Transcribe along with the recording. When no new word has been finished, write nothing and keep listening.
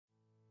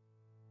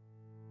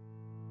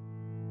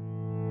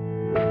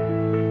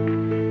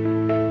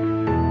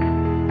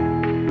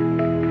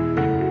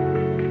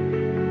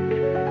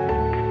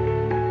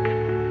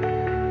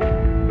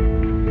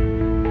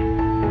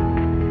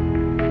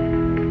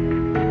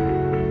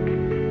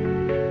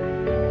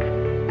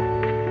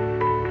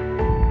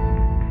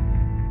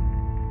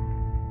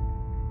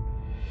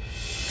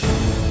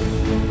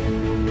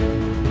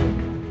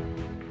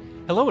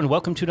Hello and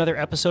welcome to another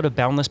episode of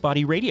Boundless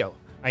Body Radio.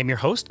 I'm your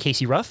host,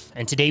 Casey Ruff,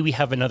 and today we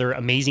have another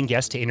amazing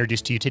guest to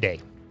introduce to you today.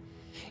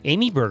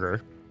 Amy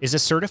Berger is a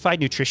certified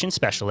nutrition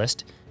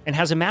specialist and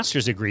has a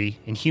master's degree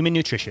in human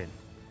nutrition.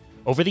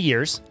 Over the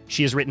years,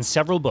 she has written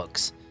several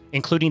books,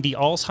 including The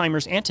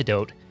Alzheimer's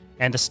Antidote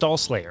and The Stall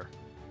Slayer.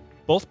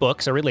 Both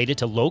books are related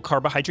to low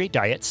carbohydrate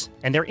diets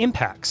and their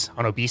impacts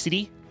on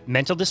obesity,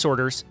 mental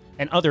disorders,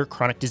 and other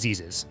chronic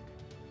diseases.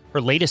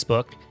 Her latest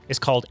book is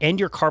called End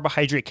Your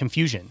Carbohydrate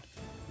Confusion,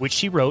 which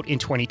she wrote in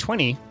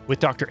 2020 with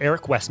Dr.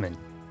 Eric Westman.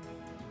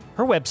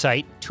 Her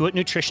website,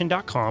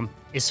 tuitnutrition.com,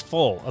 is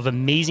full of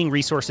amazing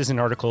resources and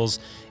articles,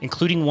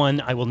 including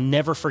one I will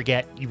never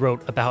forget you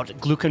wrote about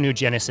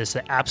gluconeogenesis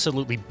that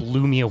absolutely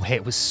blew me away.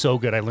 It was so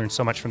good. I learned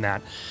so much from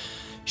that.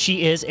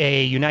 She is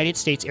a United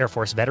States Air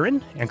Force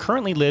veteran and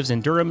currently lives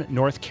in Durham,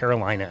 North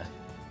Carolina.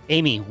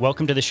 Amy,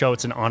 welcome to the show.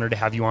 It's an honor to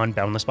have you on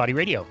Boundless Body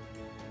Radio.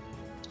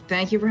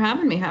 Thank you for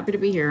having me. Happy to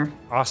be here.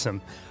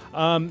 Awesome.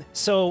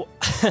 So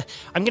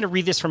I'm going to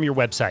read this from your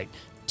website.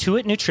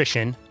 Tuit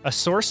Nutrition, a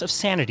source of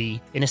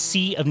sanity in a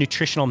sea of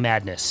nutritional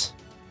madness.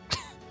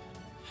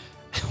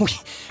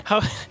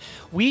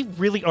 We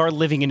really are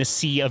living in a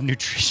sea of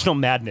nutritional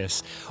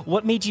madness.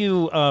 What made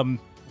you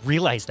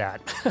realize that?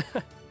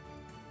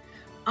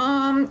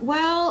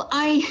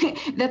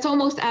 That's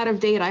almost out of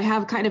date. I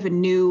have kind of a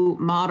new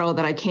motto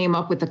that I came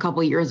up with a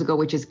couple of years ago,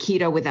 which is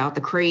keto without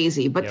the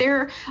crazy. But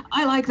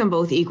I like them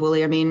both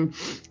equally. I mean,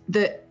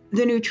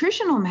 the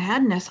nutritional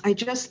madness, I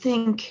just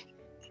think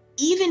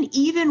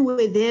even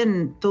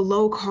within the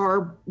low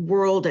carb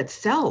world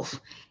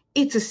itself,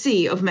 it's a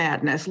sea of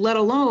madness, let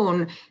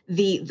alone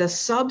the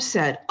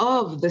subset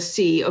of the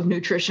sea of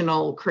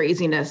nutritional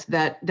craziness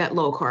that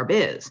low carb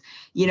is.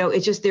 You know,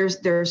 it's just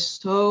there's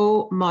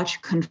so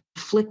much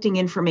conflicting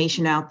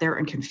information out there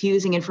and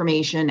confusing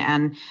information,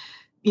 and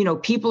you know,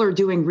 people are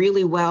doing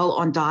really well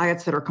on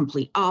diets that are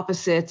complete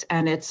opposites,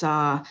 and it's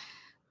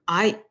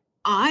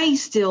I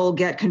still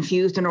get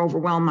confused and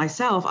overwhelmed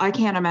myself. I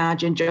can't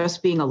imagine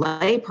just being a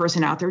lay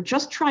person out there,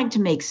 just trying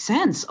to make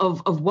sense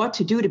of what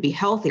to do to be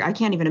healthy. I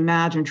can't even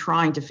imagine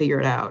trying to figure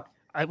it out.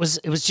 It was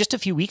just a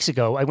few weeks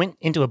ago. I went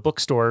into a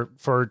bookstore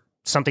for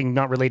something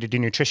not related to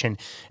nutrition.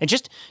 And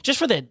just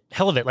for the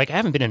hell of it, like I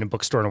haven't been in a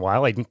bookstore in a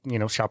while. I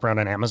shop around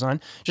on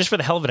Amazon. Just for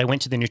the hell of it, I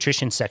went to the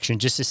nutrition section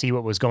just to see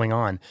what was going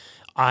on.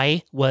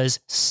 I was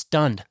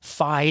stunned.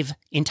 5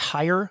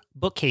 entire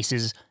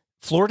bookcases,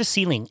 floor to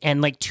ceiling, and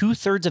like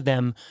 2/3 of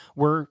them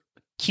were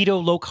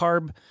keto, low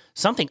carb,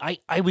 something.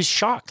 I was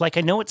shocked. Like,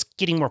 I know it's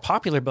getting more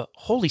popular, but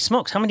holy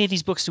smokes, how many of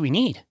these books do we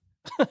need?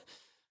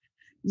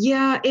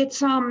 Yeah,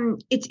 it's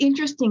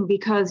interesting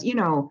because, you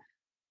know,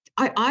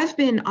 I've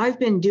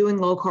been doing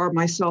low carb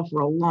myself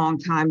for a long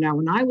time now.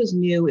 When I was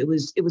new, it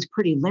was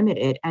pretty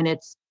limited, and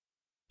it's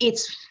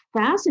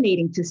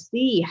fascinating to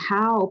see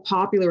how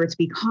popular it's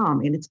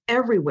become, and it's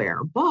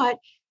everywhere. But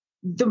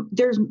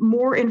there's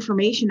more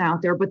information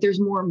out there, but there's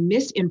more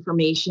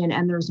misinformation,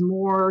 and there's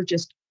more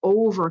just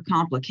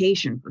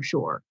overcomplication for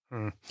sure.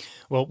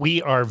 Well,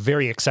 we are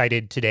very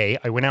excited today.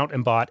 I went out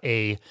and bought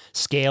a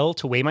scale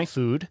to weigh my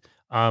food.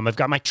 I've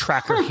got my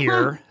tracker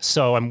here,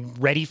 so I'm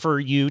ready for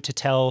you to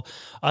tell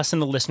us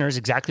and the listeners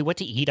exactly what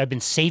to eat. I've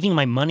been saving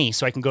my money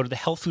so I can go to the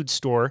health food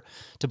store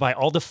to buy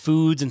all the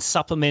foods and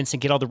supplements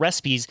and get all the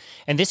recipes.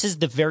 And this is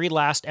the very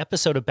last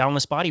episode of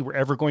Boundless Body we're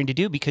ever going to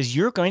do, because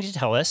you're going to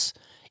tell us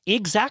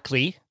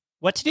exactly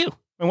what to do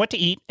and what to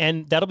eat,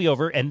 and that'll be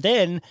over. And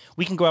then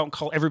we can go out and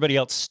call everybody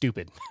else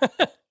stupid.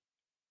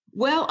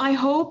 Well, I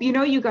hope, you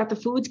know, you got the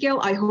food scale.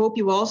 I hope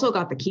you also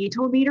got the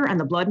keto meter and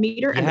the blood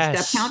meter and the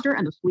step counter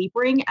and the sleep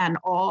ring and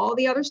all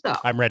the other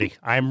stuff. I'm ready.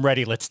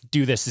 Let's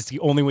do this. It's the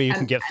only way you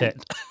can get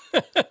fit.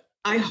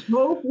 I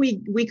hope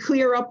we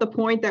clear up the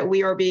point that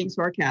we are being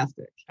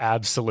sarcastic.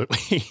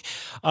 Absolutely.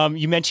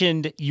 You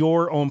mentioned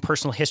your own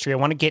personal history. I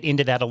want to get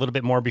into that a little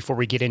bit more before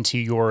we get into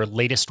your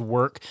latest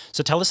work.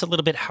 So tell us a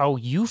little bit how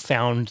you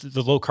found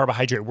the low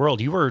carbohydrate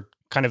world. You were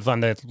kind of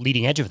on the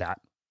leading edge of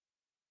that.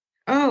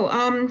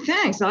 Oh,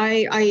 thanks.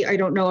 I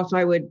don't know if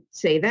I would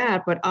say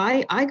that, but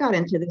I got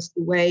into this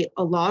the way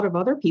a lot of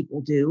other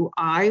people do.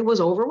 I was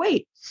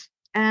overweight.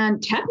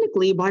 And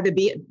technically, by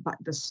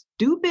the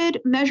stupid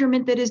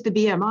measurement that is the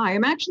BMI,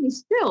 I'm actually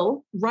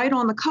still right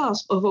on the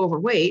cusp of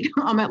overweight.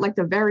 I'm at like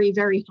the very,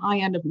 very high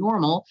end of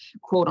normal,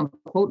 quote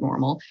unquote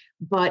normal.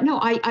 But no,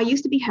 I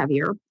used to be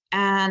heavier,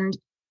 and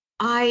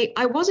I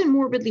wasn't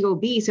morbidly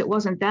obese. It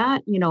wasn't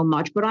that,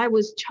 much, but I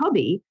was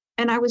chubby,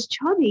 and I was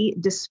chubby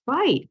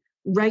despite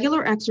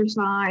regular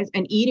exercise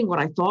and eating what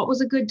I thought was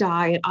a good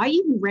diet. I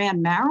even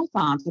ran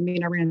marathons. I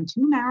mean, I ran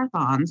 2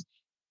 marathons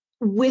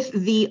with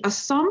the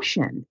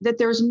assumption that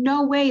there's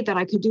no way that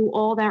I could do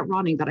all that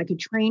running, that I could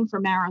train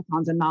for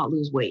marathons and not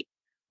lose weight.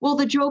 Well,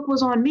 the joke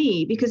was on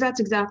me, because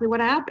that's exactly what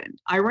happened.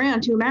 I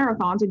ran 2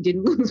 marathons and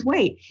didn't lose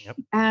weight. Yep.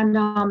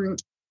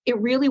 And it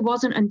really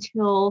wasn't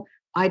until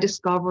I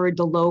discovered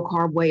the low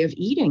carb way of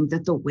eating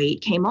that the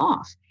weight came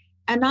off.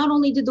 And not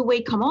only did the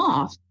weight come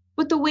off,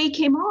 but the weight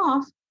came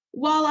off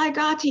while I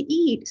got to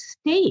eat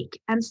steak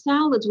and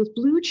salads with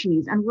blue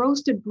cheese and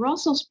roasted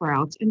Brussels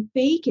sprouts and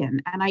bacon.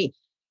 And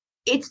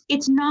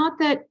it's not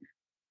that,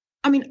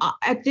 I mean,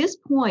 at this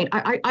point,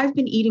 I've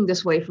been eating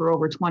this way for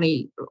over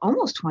 20,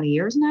 almost 20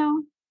 years now.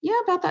 Yeah,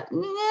 about that,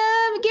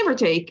 yeah, give or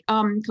take,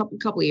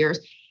 couple of years.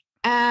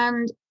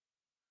 And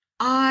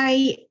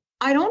I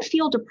I don't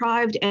feel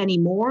deprived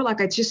anymore. Like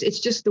it's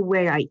just the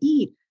way I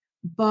eat.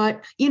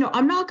 But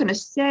I'm not going to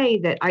say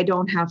that I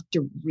don't have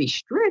to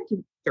restrict.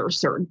 There are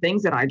certain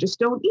things that I just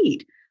don't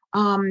eat.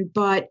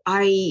 But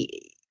I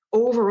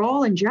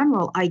overall, in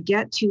general, I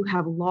get to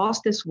have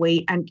lost this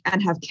weight and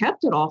have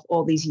kept it off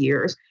all these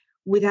years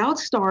without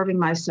starving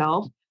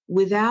myself,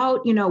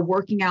 without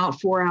working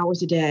out 4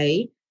 hours a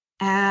day,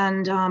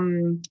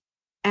 and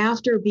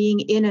after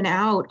being in and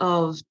out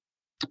of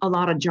a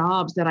lot of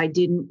jobs that I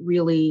didn't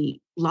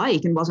really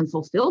like and wasn't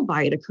fulfilled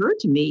by, it occurred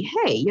to me,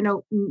 hey,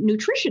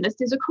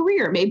 nutritionist is a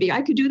career. Maybe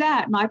I could do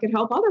that and I could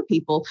help other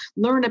people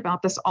learn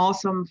about this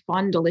awesome,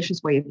 fun,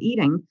 delicious way of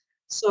eating.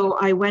 So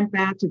I went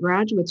back to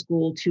graduate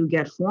school to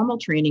get formal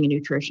training in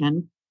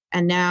nutrition.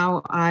 And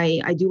now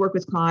I do work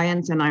with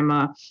clients, and I'm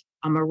a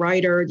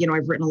writer.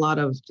 I've written a lot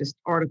of just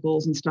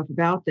articles and stuff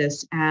about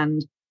this.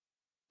 And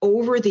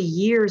over the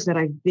years that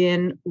I've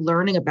been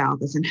learning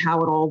about this and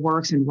how it all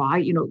works and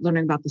why,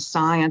 learning about the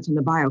science and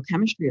the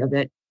biochemistry of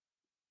it,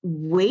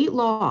 weight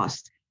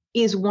loss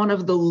is one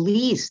of the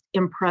least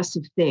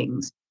impressive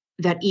things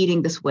that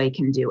eating this way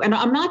can do. And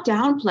I'm not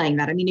downplaying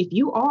that. I mean, if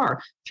you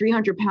are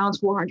 300 pounds,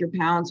 400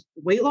 pounds,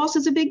 weight loss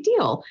is a big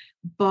deal,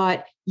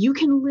 but you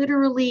can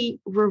literally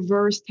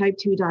reverse type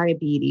 2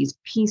 diabetes,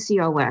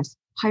 PCOS,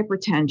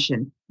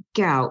 hypertension,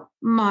 gout,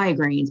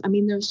 migraines. I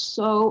mean, there's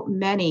so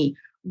many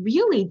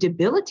really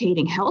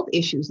debilitating health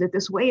issues that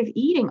this way of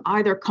eating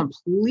either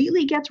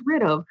completely gets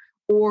rid of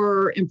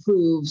or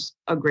improves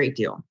a great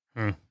deal.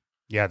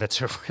 Yeah,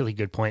 that's a really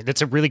good point.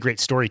 That's a really great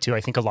story too.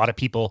 I think a lot of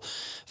people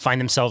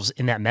find themselves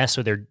in that mess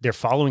where they're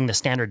following the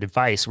standard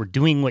advice. We're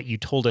doing what you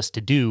told us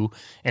to do,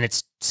 and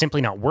it's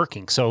simply not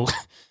working. So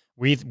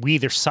we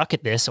either suck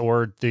at this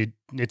or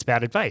it's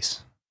bad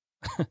advice.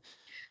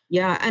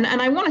 Yeah, and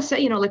I want to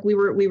say, like we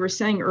were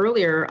saying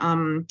earlier,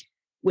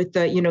 with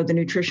the the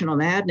nutritional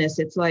madness,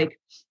 it's like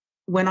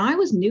when I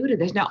was new to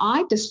this. Now,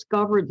 I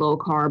discovered low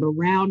carb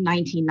around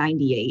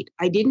 1998.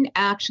 I didn't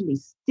actually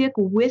stick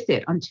with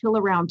it until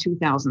around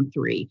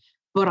 2003,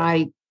 but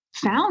I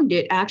found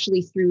it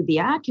actually through the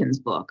Atkins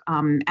book.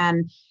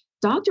 And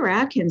Dr.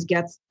 Atkins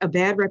gets a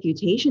bad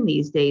reputation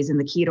these days in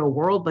the keto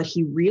world, but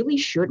he really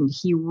shouldn't.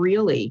 He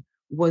really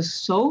was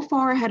so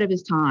far ahead of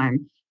his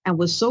time and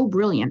was so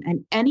brilliant.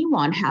 And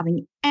anyone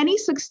having any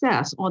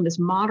success on this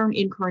modern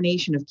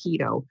incarnation of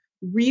keto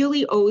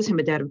really owes him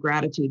a debt of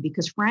gratitude,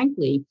 because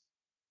frankly,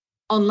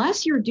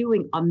 unless you're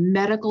doing a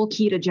medical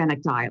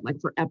ketogenic diet, like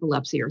for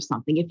epilepsy or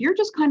something, if you're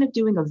just kind of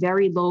doing a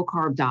very low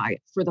carb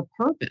diet for the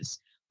purpose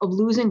of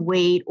losing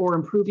weight or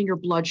improving your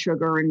blood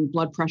sugar and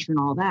blood pressure and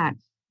all that,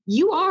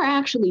 you are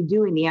actually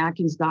doing the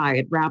Atkins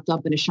diet wrapped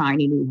up in a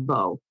shiny new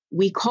bow.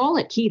 We call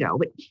it keto.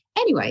 But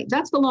anyway,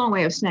 that's the long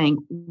way of saying,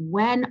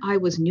 when I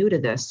was new to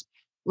this,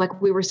 like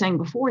we were saying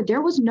before,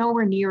 there was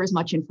nowhere near as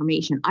much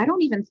information. I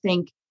don't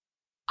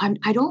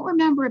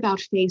remember about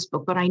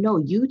Facebook, but I know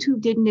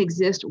YouTube didn't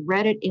exist,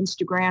 Reddit,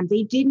 Instagram,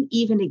 they didn't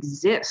even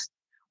exist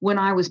when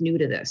I was new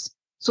to this.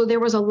 So there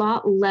was a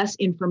lot less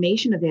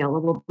information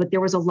available, but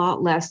there was a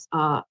lot less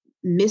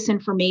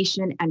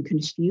misinformation and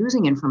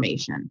confusing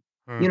information.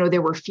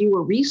 There were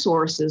fewer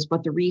resources,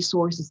 but the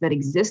resources that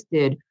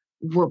existed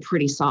were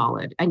pretty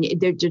solid. And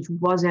there just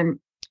wasn't,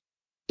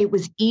 it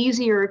was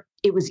easier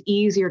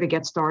to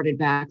get started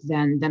back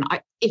then than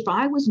if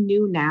I was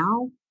new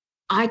now,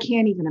 I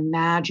can't even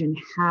imagine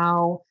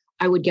how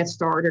I would get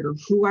started or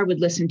who I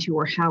would listen to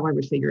or how I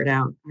would figure it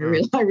out.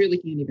 I really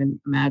can't even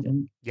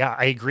imagine. Yeah,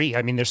 I agree.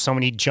 I mean, there's so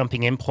many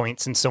jumping in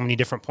points and so many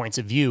different points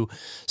of view.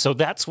 So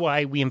that's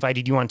why we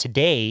invited you on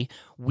today.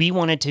 We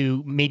wanted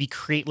to maybe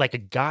create like a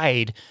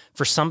guide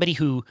for somebody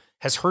who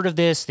has heard of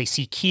this. They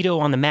see keto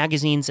on the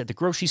magazines at the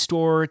grocery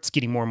store. It's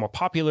getting more and more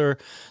popular.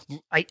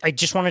 I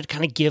just wanted to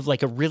kind of give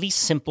like a really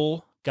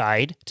simple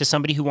guide to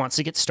somebody who wants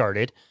to get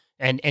started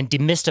and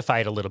demystify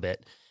it a little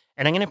bit.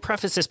 And I'm going to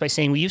preface this by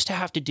saying we used to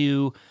have to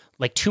do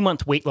like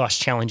 2-month weight loss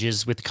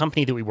challenges with the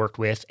company that we worked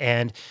with.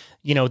 And,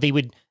 they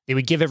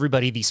would give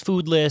everybody these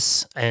food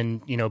lists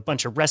and, a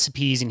bunch of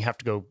recipes, and you have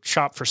to go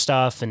shop for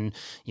stuff. And,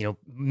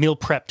 meal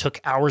prep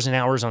took hours and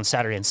hours on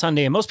Saturday and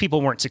Sunday, and most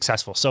people weren't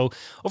successful. So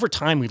over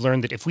time, we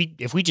learned that if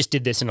we just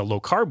did this in a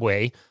low carb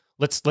way,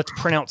 let's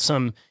print out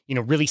some,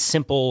 really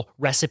simple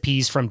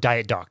recipes from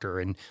Diet Doctor,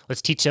 and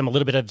let's teach them a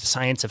little bit of the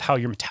science of how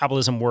your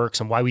metabolism works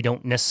and why we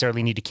don't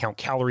necessarily need to count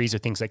calories or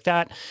things like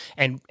that.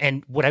 And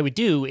what I would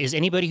do is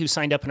anybody who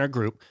signed up in our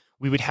group,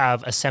 we would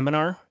have a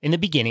seminar in the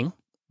beginning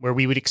where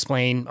we would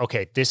explain,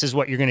 okay, this is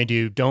what you're going to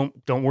do.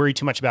 Don't worry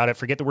too much about it.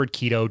 Forget the word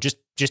keto.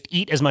 Just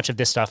eat as much of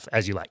this stuff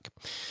as you like.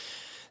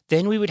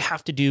 Then we would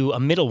have to do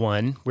a middle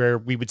one where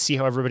we would see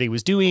how everybody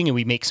was doing and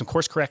we make some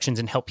course corrections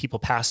and help people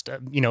past,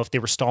 if they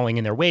were stalling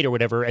in their weight or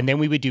whatever. And then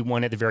we would do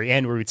one at the very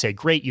end where we'd say,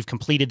 great, you've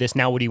completed this.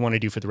 Now what do you want to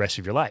do for the rest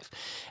of your life?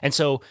 And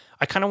so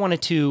I kind of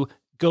wanted to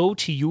go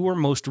to your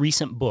most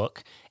recent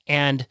book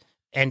and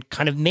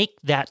kind of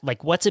make that,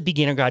 like, what's a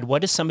beginner guide?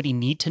 What does somebody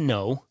need to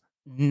know?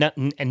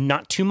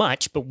 Not too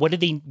much, but what do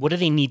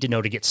they need to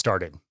know to get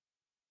started?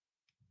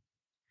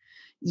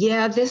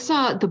 Yeah,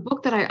 the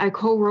book that I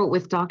co-wrote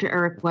with Dr.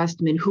 Eric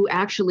Westman, who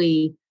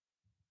actually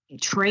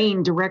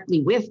trained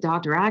directly with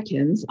Dr.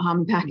 Atkins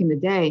back in the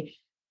day.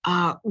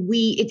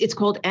 It's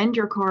called End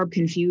Your Carb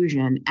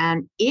Confusion,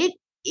 and it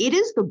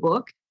is the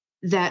book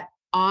that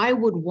I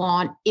would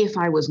want if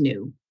I was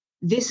new.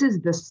 This is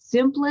the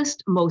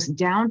simplest, most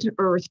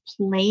down-to-earth,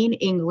 plain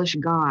English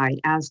guide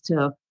as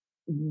to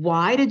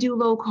why to do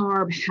low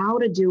carb, how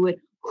to do it,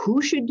 who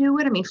should do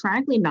it. I mean,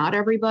 frankly, not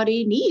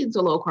everybody needs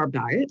a low carb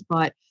diet,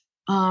 but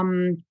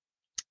and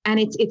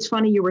it's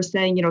funny you were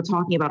saying,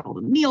 talking about all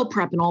the meal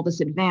prep and all this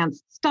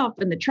advanced stuff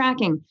and the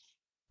tracking.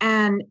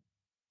 And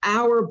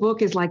our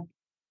book is like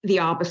the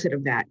opposite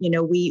of that.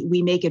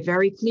 We make it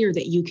very clear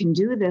that you can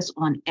do this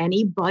on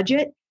any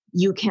budget.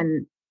 You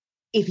can,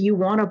 if you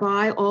want to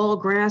buy all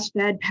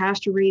grass-fed,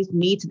 pasture-raised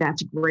meats,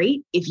 that's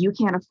great. If you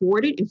can't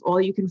afford it, if all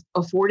you can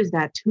afford is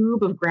that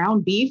tube of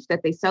ground beef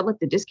that they sell at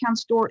the discount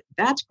store,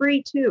 that's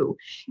great too.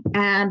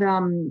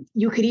 And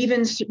you could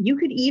even,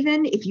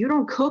 if you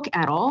don't cook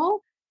at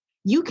all,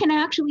 you can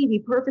actually be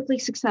perfectly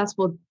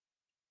successful,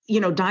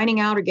 dining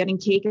out or getting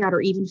takeout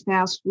or even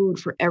fast food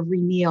for every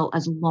meal,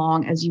 as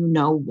long as you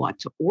know what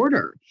to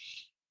order.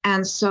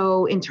 And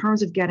so in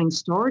terms of getting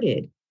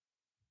started,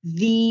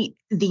 the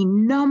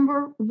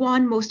number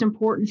one most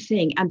important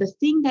thing, and the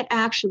thing that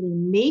actually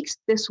makes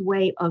this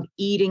way of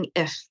eating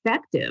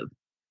effective,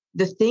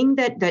 the thing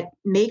that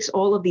makes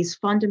all of these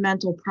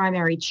fundamental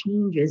primary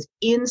changes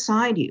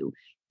inside you,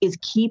 is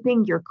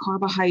keeping your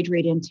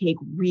carbohydrate intake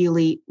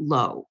really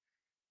low.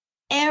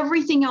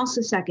 Everything else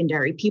is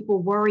secondary.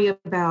 People worry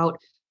about,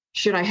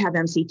 should I have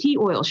MCT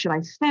oil? Should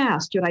I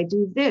fast? Should I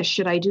do this?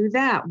 Should I do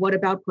that? What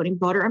about putting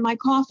butter in my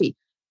coffee?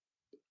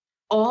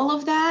 All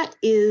of that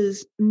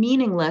is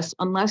meaningless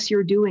unless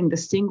you're doing the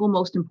single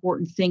most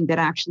important thing that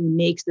actually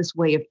makes this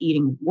way of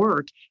eating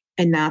work.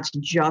 And that's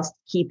just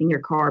keeping your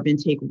carb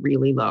intake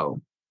really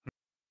low.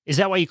 Is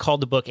that why you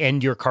called the book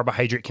End Your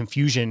Carbohydrate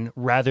Confusion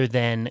rather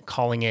than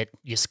calling it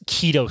just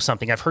keto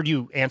something? I've heard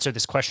you answer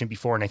this question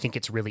before, and I think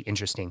it's really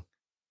interesting.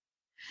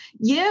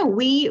 Yeah,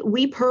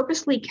 we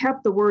purposely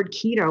kept the word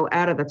keto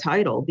out of the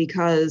title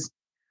because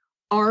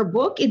our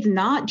book is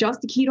not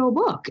just a keto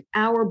book.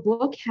 Our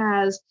book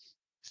has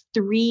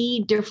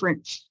 3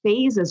 different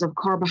phases of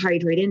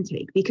carbohydrate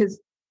intake because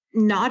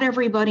not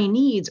everybody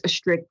needs a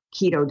strict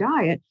keto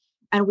diet.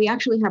 And we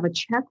actually have a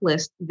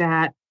checklist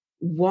that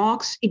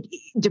walks,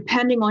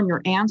 depending on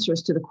your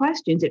answers to the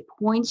questions, it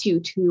points you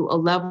to a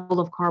level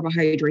of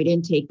carbohydrate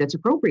intake that's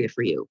appropriate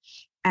for you.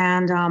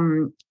 And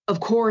of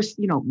course,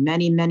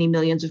 many, many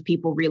millions of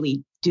people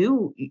really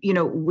do,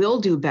 will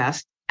do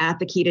best at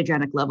the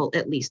ketogenic level,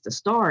 at least to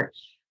start.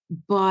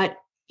 But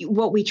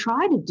what we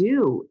try to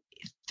do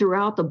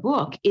throughout the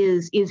book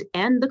is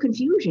end the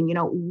confusion.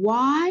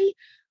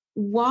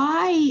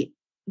 Why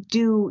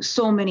do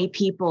so many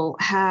people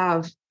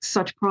have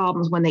such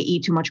problems when they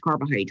eat too much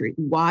carbohydrate?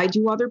 Why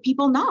do other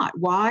people not?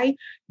 Why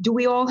do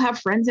we all have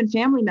friends and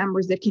family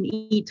members that can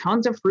eat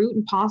tons of fruit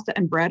and pasta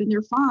and bread and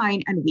they're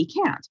fine and we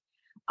can't?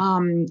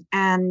 And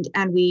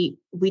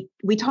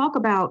we talk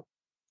about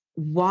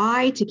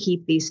why to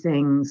keep these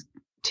things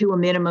to a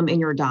minimum in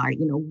your diet.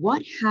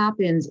 What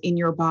happens in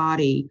your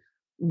body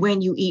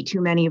when you eat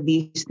too many of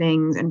these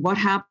things, and what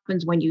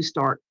happens when you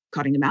start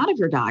cutting them out of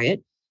your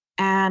diet?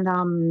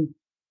 And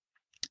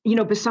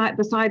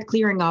besides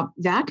clearing up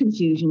that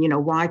confusion,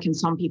 why can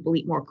some people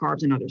eat more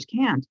carbs and others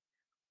can't?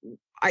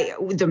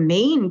 The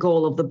main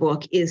goal of the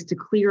book is to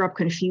clear up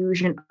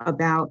confusion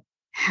about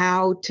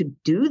how to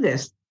do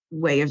this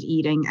way of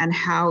eating and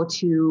how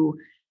to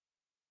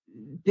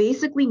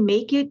basically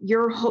make it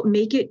your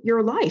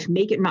life,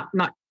 make it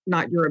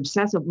not your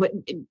obsessive, but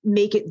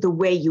make it the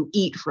way you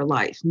eat for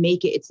life.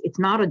 Make it, it's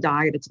not a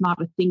diet. It's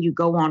not a thing you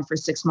go on for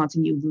 6 months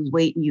and you lose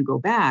weight and you go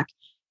back.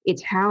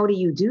 It's how do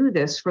you do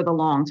this for the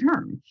long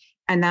term?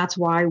 And that's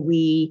why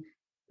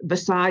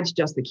besides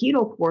just the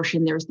keto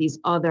portion, there's these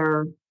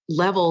other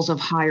levels of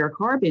higher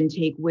carb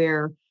intake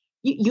where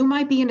you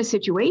might be in a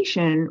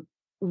situation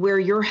where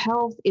your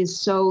health is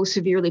so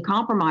severely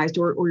compromised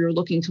or you're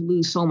looking to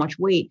lose so much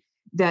weight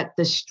that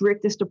the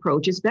strictest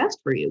approach is best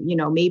for you.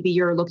 Maybe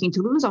you're looking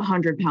to lose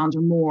 100 pounds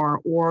or more,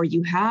 or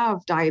you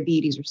have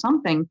diabetes or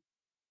something.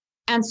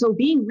 And so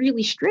being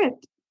really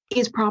strict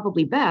is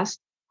probably best.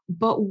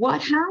 But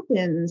what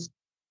happens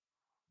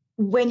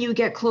when you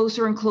get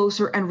closer and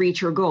closer and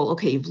reach your goal?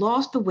 Okay, you've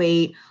lost the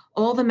weight,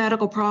 all the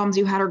medical problems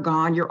you had are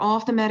gone, you're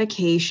off the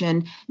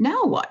medication.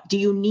 Now what? Do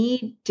you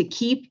need to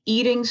keep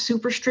eating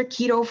super strict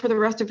keto for the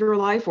rest of your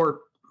life?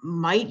 Or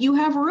might you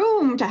have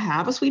room to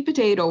have a sweet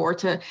potato or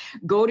to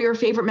go to your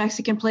favorite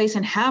Mexican place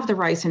and have the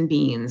rice and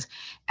beans?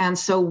 And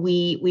so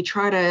we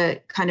try to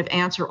kind of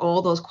answer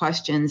all those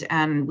questions,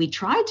 and we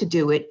try to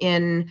do it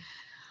in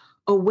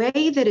a way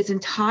that is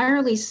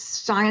entirely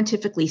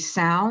scientifically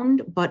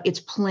sound, but it's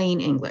plain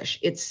English.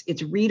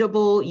 It's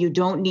readable. You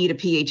don't need a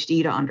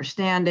PhD to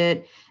understand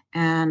it.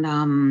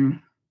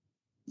 And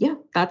yeah,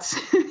 that's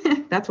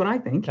that's what I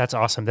think. That's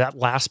awesome. That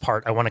last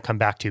part I want to come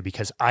back to,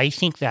 because I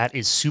think that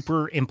is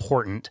super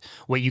important,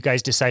 what you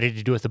guys decided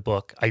to do with the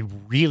book. I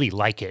really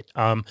like it.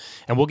 And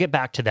we'll get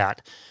back to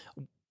that.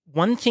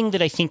 One thing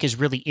that I think is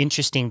really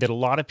interesting that a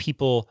lot of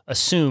people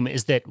assume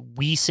is that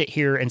we sit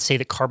here and say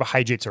that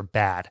carbohydrates are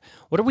bad.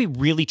 What are we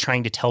really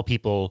trying to tell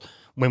people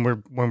when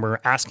we're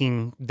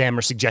asking them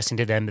or suggesting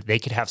to them that they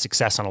could have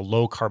success on a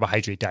low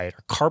carbohydrate diet?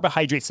 Are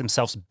carbohydrates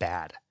themselves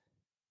bad?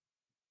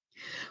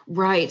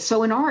 Right.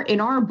 So in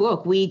our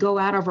book, we go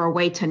out of our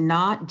way to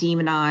not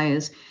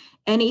demonize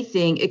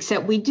anything,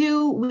 except we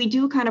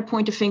do kind of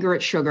point a finger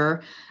at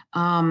sugar,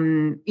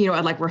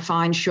 at like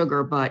refined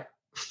sugar, but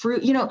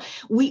fruit,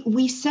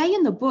 we say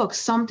in the book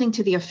something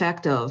to the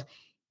effect of,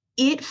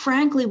 it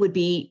frankly would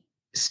be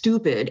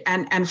stupid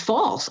and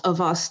false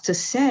of us to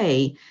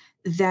say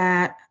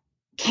that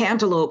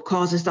cantaloupe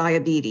causes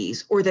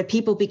diabetes, or that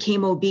people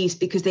became obese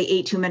because they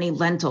ate too many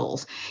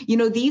lentils.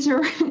 These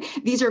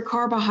are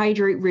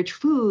carbohydrate rich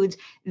foods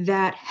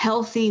that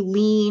healthy,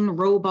 lean,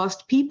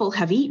 robust people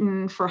have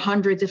eaten for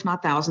hundreds, if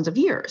not thousands of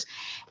years.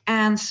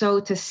 And so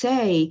to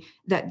say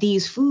that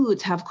these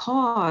foods have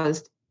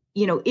caused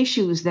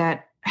issues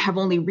that have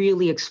only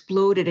really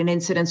exploded in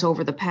incidence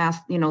over the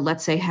past,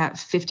 let's say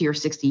 50 or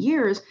 60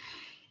 years,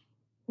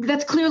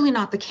 that's clearly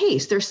not the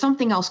case. There's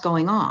something else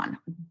going on.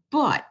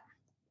 But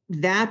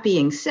that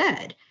being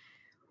said,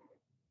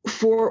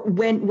 for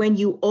when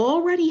you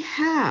already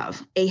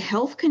have a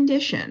health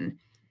condition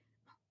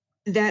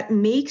that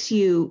makes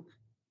you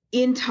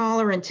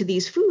intolerant to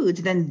these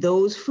foods, then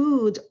those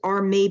foods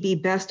are maybe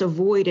best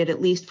avoided,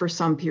 at least for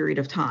some period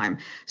of time.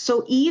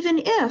 So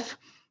even if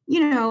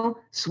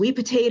sweet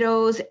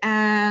potatoes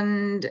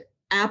and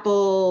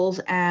apples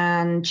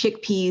and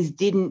chickpeas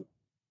didn't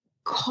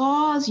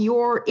cause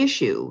your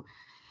issue,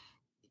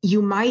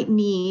 you might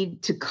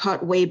need to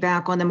cut way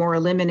back on them or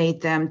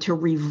eliminate them to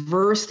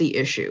reverse the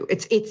issue.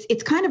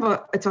 It's kind of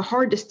a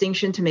hard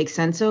distinction to make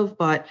sense of,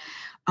 but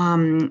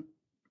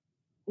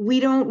we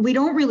don't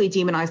really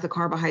demonize the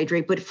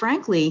carbohydrate. But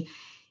frankly,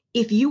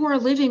 if you are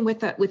living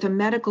with a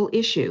medical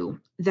issue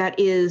that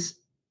is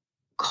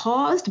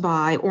caused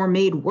by or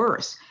made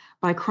worse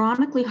by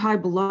chronically high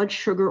blood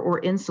sugar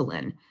or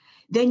insulin,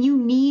 then you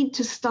need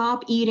to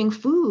stop eating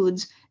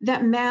foods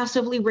that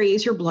massively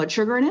raise your blood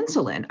sugar and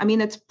insulin. I mean,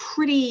 that's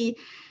pretty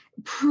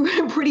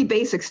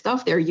basic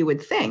stuff there, you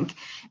would think.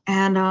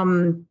 And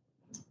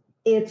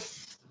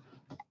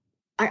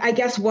I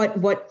guess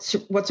what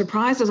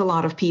surprises a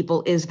lot of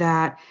people is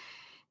that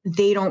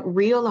they don't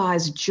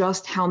realize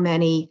just how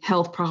many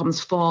health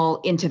problems fall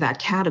into that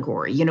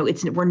category.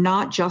 We're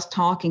not just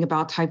talking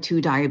about type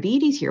 2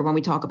 diabetes here when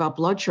we talk about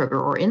blood sugar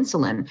or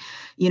insulin.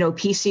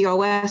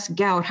 PCOS,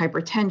 gout,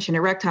 hypertension,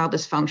 erectile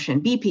dysfunction,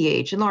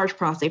 BPH, enlarged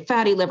prostate,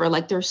 fatty liver,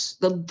 like there's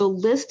the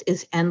list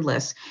is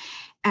endless.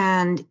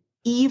 And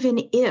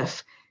even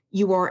if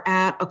you are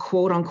at a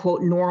quote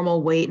unquote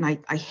normal weight, and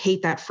I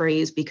hate that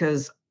phrase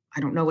because I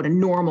don't know what a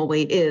normal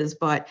weight is,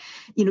 but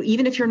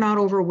even if you're not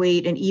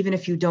overweight and even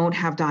if you don't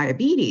have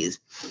diabetes,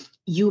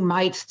 you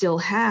might still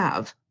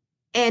have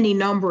any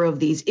number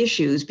of these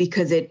issues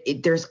because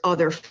there's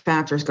other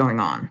factors going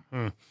on.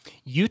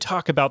 You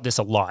talk about this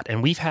a lot,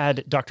 and we've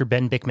had Dr.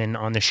 Ben Bickman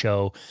on the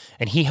show,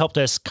 and he helped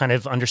us kind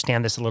of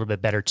understand this a little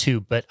bit better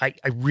too. But I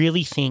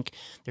really think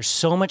there's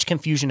so much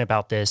confusion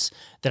about this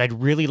that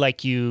I'd really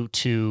like you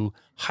to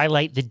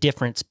highlight the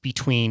difference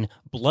between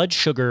blood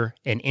sugar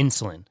and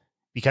insulin.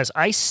 Because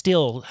I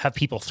still have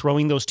people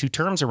throwing those two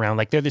terms around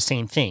like they're the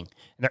same thing,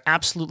 and they're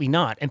absolutely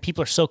not. And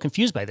people are so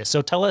confused by this.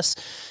 So tell us,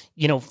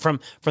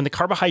 from the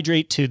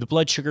carbohydrate to the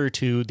blood sugar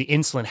to the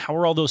insulin, how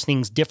are all those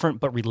things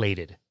different but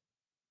related?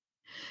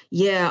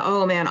 Yeah.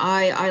 Oh man,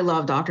 I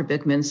love Dr.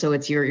 Bickman. So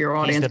it's your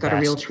audience got a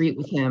real treat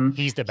with him.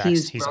 He's the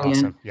best. He's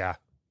awesome. Yeah.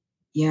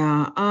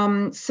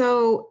 Yeah.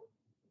 So,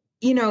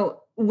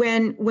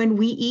 when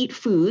we eat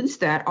foods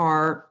that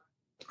are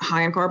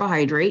high in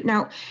carbohydrate,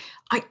 now,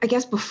 I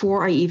guess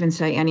before I even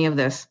say any of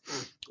this,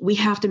 we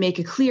have to make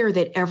it clear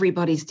that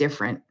everybody's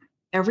different.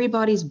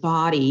 Everybody's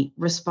body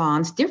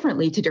responds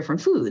differently to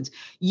different foods.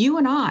 You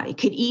and I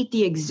could eat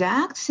the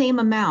exact same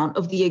amount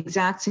of the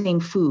exact same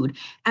food,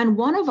 and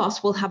one of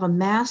us will have a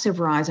massive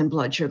rise in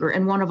blood sugar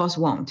and one of us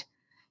won't.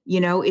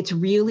 It's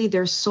really,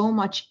 there's so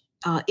much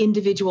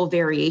individual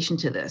variation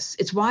to this.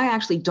 It's why I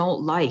actually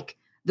don't like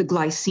the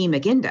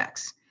glycemic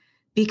index,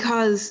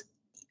 because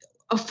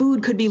a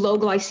food could be low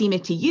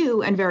glycemic to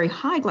you and very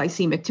high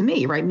glycemic to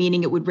me, right?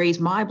 Meaning it would raise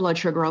my blood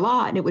sugar a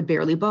lot and it would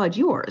barely budge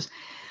yours.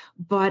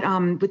 But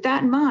with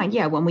that in mind,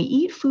 yeah, when we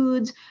eat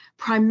foods,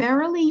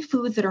 primarily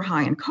foods that are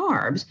high in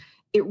carbs,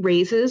 it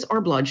raises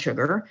our blood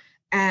sugar.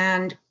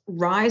 And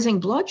rising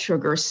blood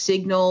sugar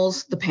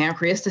signals the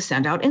pancreas to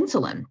send out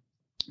insulin,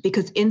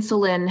 because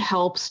insulin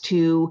helps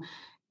to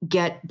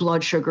get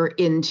blood sugar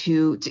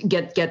to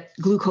get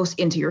glucose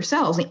into your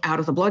cells and out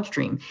of the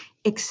bloodstream.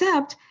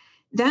 Except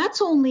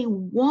that's only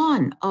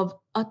one of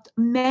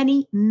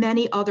many,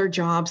 many other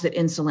jobs that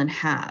insulin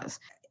has.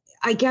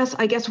 I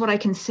guess what I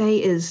can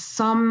say is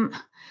some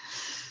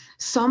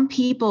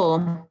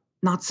people,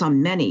 not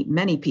some,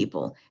 many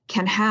people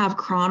can have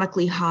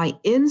chronically high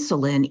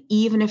insulin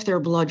even if their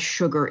blood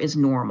sugar is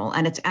normal.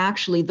 And it's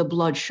actually the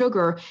blood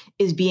sugar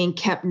is being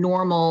kept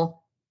normal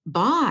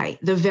by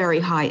the very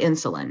high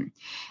insulin.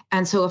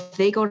 And so if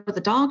they go to the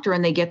doctor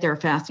and they get their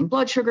fasting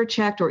blood sugar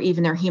checked, or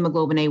even their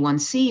hemoglobin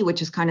A1C,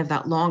 which is kind of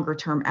that longer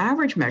term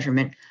average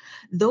measurement,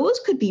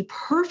 those could be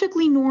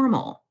perfectly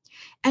normal.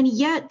 And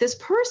yet this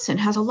person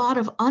has a lot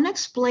of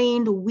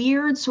unexplained,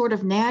 weird, sort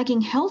of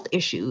nagging health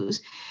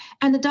issues.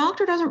 And the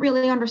doctor doesn't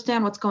really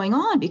understand what's going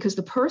on, because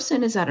the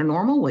person is at a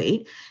normal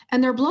weight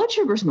and their blood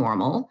sugar is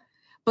normal.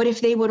 But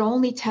if they would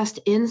only test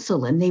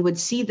insulin, they would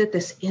see that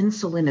this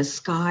insulin is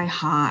sky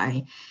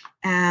high.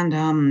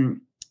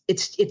 And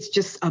it's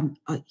just a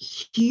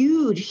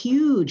huge,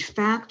 huge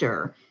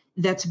factor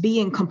that's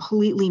being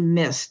completely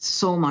missed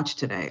so much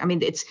today. I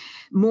mean, it's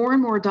more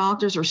and more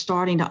doctors are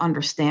starting to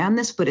understand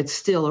this, but it's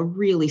still a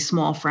really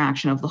small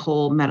fraction of the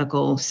whole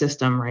medical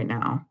system right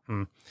now.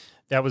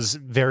 That was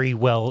very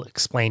well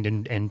explained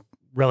and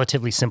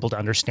relatively simple to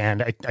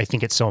understand. I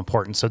think it's so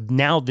important. So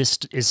now this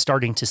is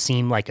starting to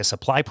seem like a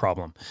supply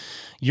problem.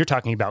 You're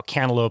talking about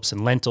cantaloupes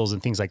and lentils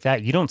and things like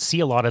that. You don't see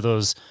a lot of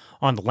those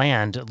on the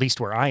land, at least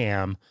where I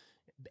am.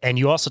 And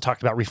you also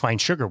talked about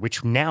refined sugar,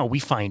 which now we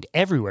find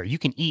everywhere. You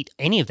can eat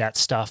any of that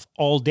stuff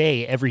all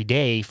day, every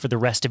day for the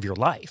rest of your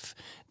life.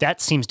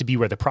 That seems to be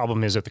where the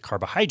problem is with the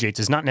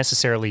carbohydrates, is not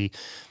necessarily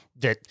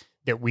that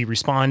we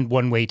respond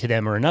one way to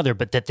them or another,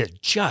 but that they're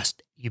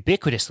just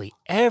ubiquitously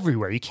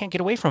everywhere. You can't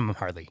get away from them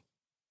hardly.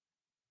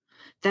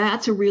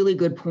 That's a really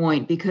good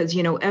point, because,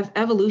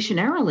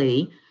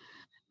 evolutionarily,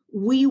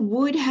 we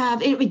would have,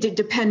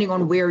 depending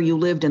on where you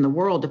lived in the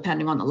world,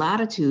 depending on the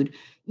latitude,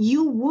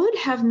 you would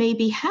have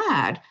maybe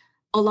had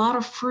a lot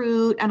of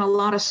fruit and a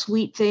lot of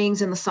sweet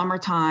things in the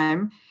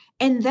summertime,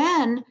 and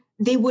then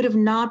they would have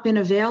not been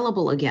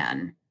available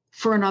again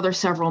for another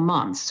several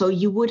months. So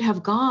you would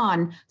have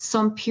gone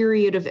some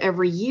period of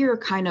every year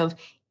kind of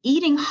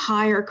eating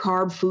higher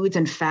carb foods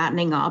and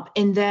fattening up,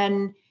 and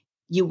then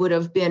you would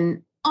have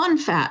been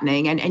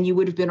unfattening and you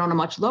would have been on a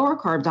much lower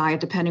carb diet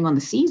depending on the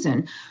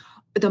season.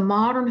 The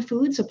modern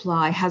food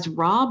supply has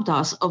robbed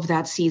us of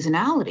that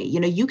seasonality.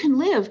 You can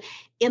live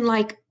in,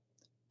 like,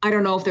 I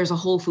don't know if there's a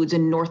Whole Foods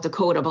in North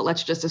Dakota, but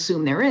let's just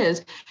assume there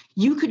is.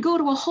 You could go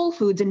to a Whole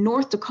Foods in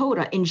North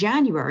Dakota in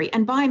January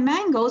and buy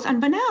mangoes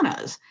and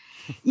bananas.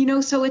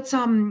 So it's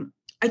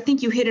I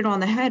think you hit it on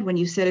the head when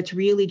you said it's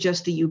really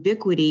just the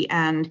ubiquity.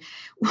 And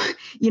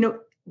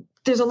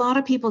there's a lot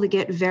of people that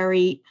get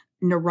very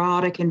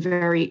neurotic and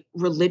very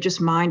religious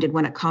minded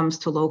when it comes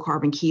to low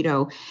carb and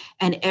keto.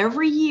 And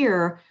every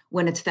year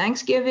when it's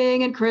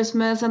Thanksgiving and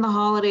Christmas and the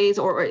holidays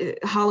or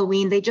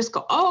Halloween, they just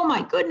go, oh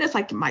my goodness,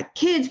 like my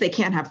kids, they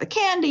can't have the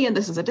candy and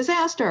this is a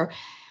disaster.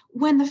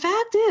 When the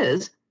fact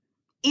is,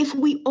 if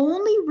we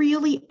only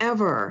really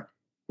ever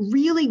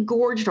really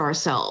gorged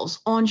ourselves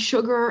on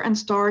sugar and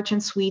starch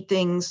and sweet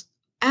things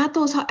at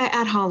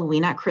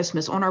Halloween, at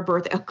Christmas, on our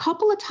birthday, a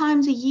couple of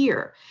times a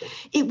year,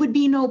 it would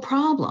be no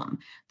problem.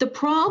 The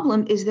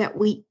problem is that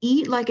we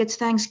eat like it's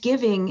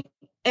Thanksgiving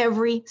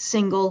every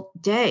single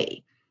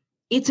day.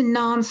 It's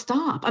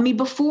nonstop. I mean,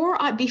 before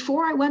I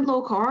went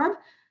low carb,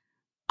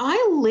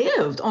 I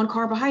lived on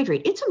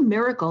carbohydrate. It's a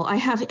miracle I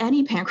have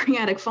any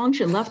pancreatic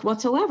function left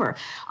whatsoever.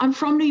 I'm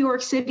from New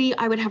York City.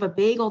 I would have a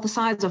bagel the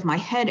size of my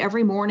head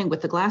every morning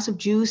with a glass of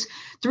juice.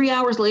 3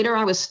 hours later,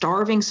 I was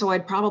starving, so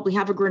I'd probably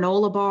have a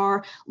granola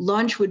bar.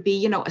 Lunch would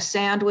be, a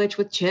sandwich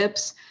with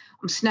chips.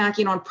 I'm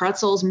snacking on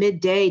pretzels.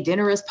 Midday,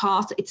 dinner is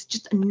pasta. It's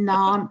just a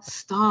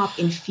nonstop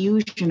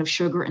infusion of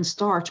sugar and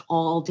starch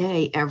all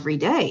day, every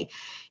day.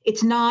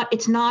 It's not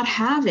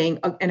having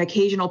an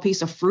occasional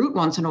piece of fruit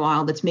once in a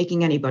while that's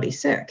making anybody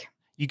sick.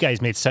 You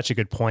guys made such a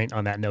good point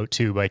on that note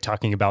too, by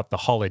talking about the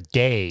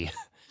holiday.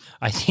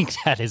 I think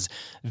that is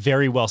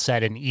very well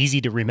said and easy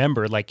to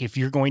remember. Like, if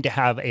you're going to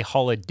have a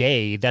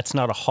holiday, that's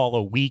not a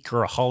hollow week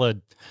or a hollow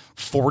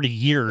 40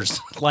 years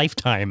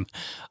lifetime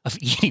of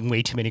eating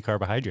way too many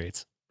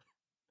carbohydrates.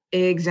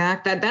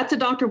 Exactly. That's a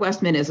Dr.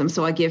 Westmanism.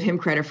 So I give him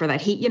credit for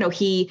that.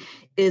 He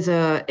is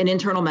an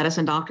internal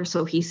medicine doctor,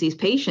 so he sees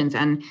patients,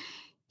 and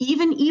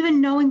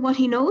even knowing what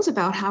he knows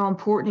about how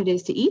important it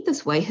is to eat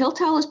this way, he'll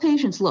tell his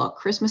patients, look,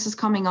 Christmas is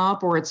coming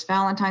up or it's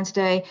Valentine's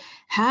Day,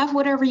 have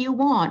whatever you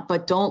want,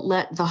 but don't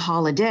let the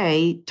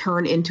holiday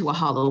turn into a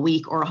hollow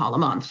week or a hollow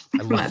month.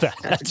 I love that.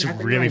 That's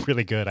exactly really, right.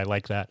 Really good. I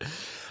like that.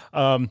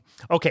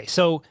 Okay.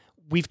 So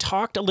we've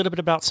talked a little bit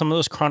about some of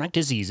those chronic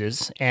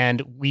diseases,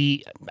 and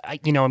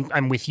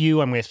I'm with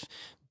you. I'm with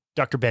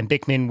Dr. Ben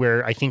Bickman,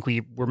 where I think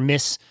we're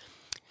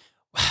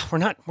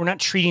not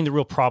treating the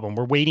real problem.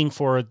 We're waiting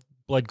for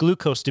blood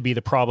glucose to be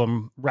the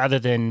problem rather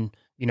than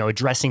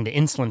addressing the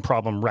insulin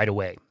problem right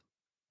away.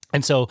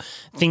 And so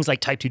things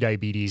like type 2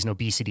 diabetes and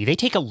obesity, they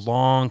take a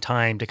long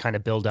time to kind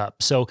of build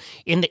up. So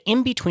in the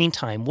in-between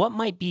time, what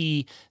might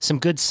be some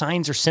good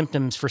signs or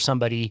symptoms for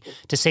somebody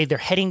to say they're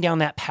heading down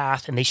that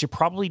path and they should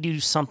probably do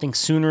something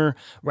sooner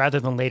rather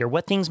than later?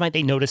 What things might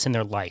they notice in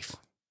their life?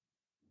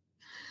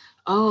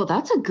 Oh,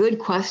 that's a good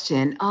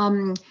question.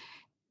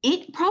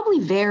 It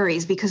probably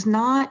varies because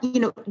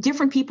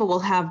different people will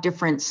have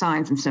different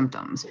signs and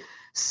symptoms.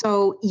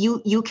 So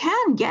you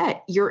can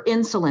get your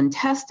insulin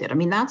tested. I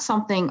mean, that's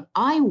something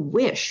I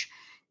wish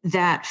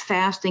that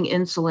fasting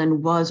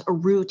insulin was a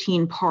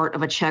routine part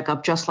of a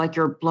checkup, just like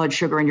your blood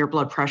sugar and your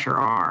blood pressure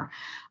are.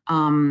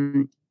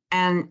 And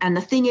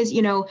the thing is,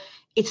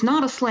 it's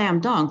not a slam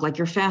dunk. Like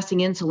your fasting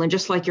insulin,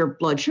 just like your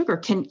blood sugar,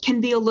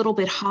 can be a little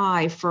bit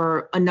high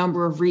for a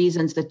number of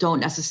reasons that don't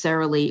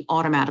necessarily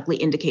automatically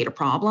indicate a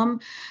problem.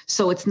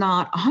 So it's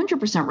not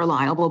 100%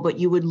 reliable, but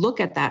you would look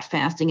at that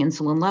fasting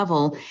insulin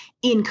level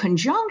in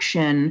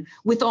conjunction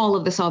with all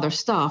of this other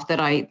stuff that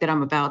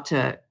I'm about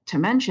to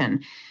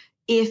mention.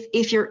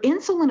 If your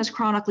insulin is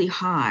chronically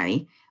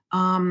high,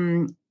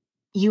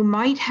 you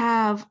might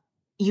have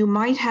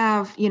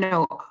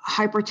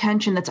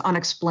hypertension that's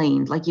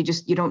unexplained. Like you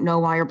don't know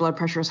why your blood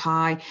pressure is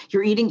high.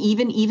 You're eating,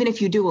 even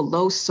if you do a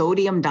low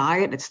sodium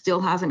diet, it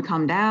still hasn't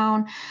come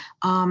down.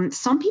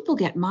 Some people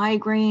get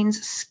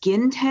migraines.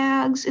 Skin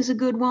tags is a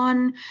good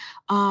one.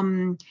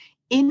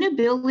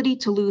 Inability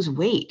to lose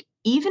weight.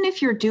 Even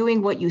if you're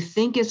doing what you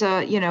think is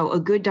a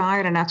good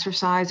diet and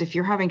exercise, if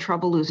you're having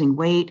trouble losing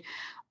weight,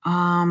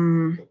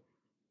 let's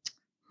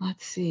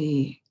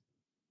see,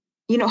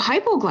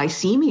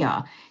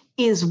 hypoglycemia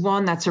is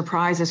one that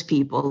surprises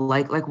people.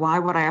 Like why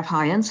would I have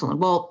high insulin?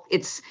 Well,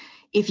 it's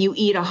if you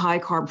eat a high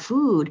carb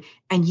food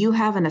and you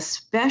have an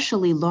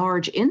especially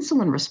large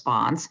insulin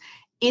response,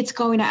 it's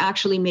going to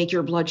actually make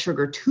your blood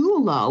sugar too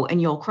low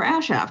and you'll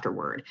crash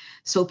afterward.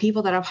 So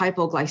people that have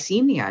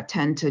hypoglycemia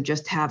tend to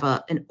just have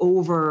an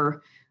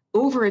overachieving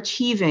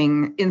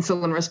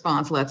insulin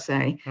response, let's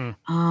say.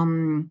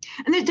 And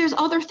there's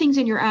other things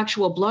in your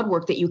actual blood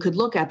work that you could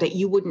look at that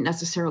you wouldn't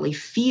necessarily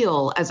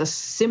feel as a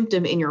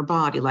symptom in your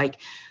body. Like,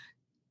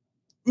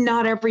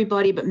 not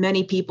everybody, but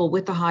many people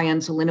with the high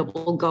insulin, it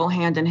will go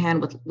hand in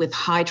hand with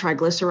high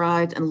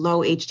triglycerides and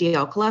low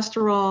HDL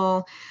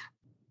cholesterol.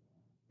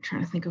 I'm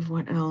trying to think of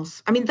what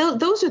else. I mean,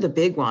 those are the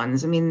big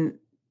ones. I mean,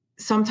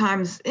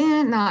 sometimes,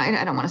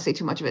 I don't want to say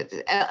too much of it.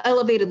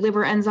 Elevated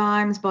liver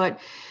enzymes, but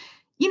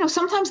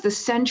sometimes the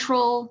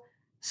central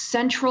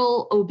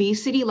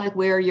obesity, like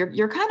where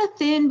you're kind of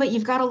thin, but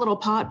you've got a little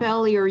pot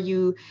belly, or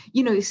you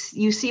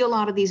see a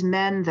lot of these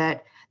men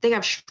that they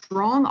have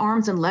strong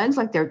arms and legs,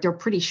 like they're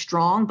pretty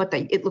strong, but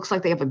it looks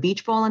like they have a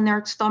beach ball in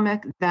their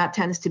stomach. That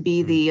tends to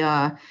be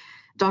the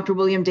Dr.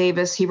 William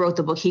Davis. He wrote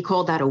the book. He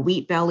called that a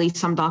wheat belly.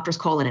 Some doctors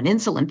call it an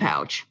insulin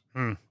pouch.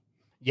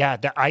 Yeah,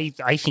 I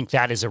think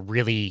that is a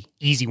really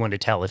easy one to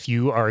tell. If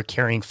you are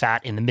carrying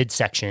fat in the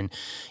midsection,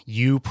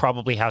 you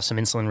probably have some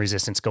insulin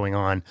resistance going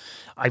on.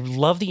 I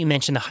love that you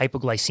mentioned the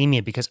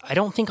hypoglycemia because I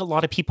don't think a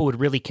lot of people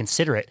would really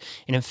consider it.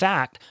 And in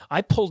fact,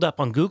 I pulled up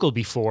on Google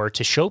before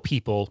to show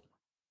people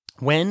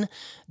when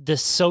the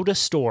soda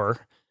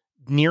store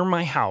near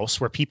my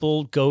house, where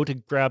people go to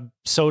grab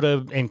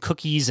soda and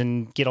cookies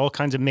and get all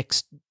kinds of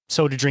mixed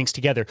soda drinks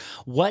together,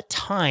 what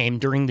time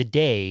during the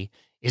day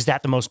is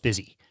that the most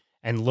busy?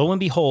 And lo and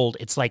behold,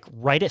 it's like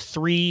right at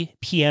 3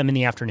 p.m. in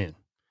the afternoon.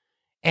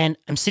 And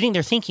I'm sitting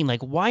there thinking,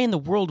 like, why in the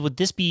world would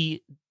this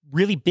be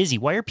really busy?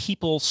 Why are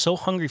people so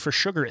hungry for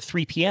sugar at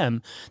 3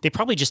 p.m.? They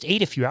probably just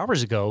ate a few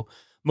hours ago.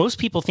 Most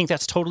people think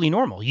that's totally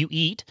normal. You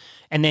eat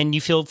and then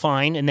you feel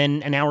fine. And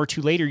then an hour or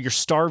two later, you're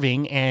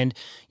starving and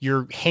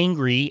you're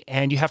hangry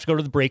and you have to go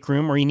to the break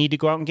room or you need to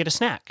go out and get a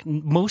snack.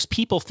 Most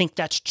people think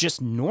that's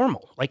just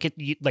normal.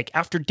 Like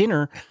after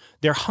dinner,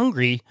 they're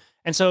hungry.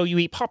 And so you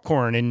eat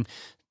popcorn and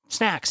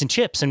snacks and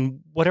chips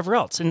and whatever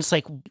else. And it's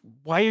like,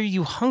 why are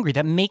you hungry?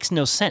 That makes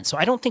no sense. So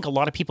I don't think a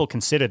lot of people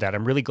consider that.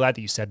 I'm really glad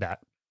that you said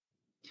that.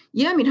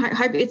 Yeah, I mean,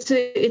 it's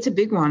a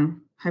big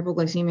one,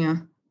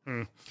 hypoglycemia.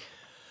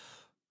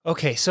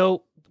 Okay,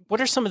 so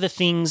what are some of the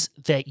things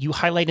that you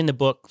highlight in the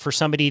book for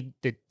somebody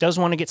that does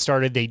want to get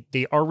started?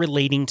 They are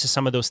relating to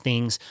some of those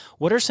things.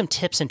 What are some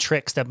tips and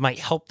tricks that might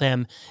help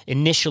them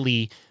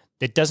initially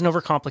that doesn't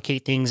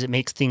overcomplicate things, it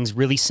makes things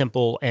really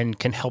simple and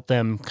can help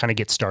them kind of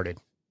get started?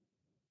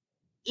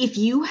 If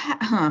you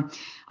I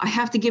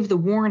have to give the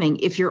warning,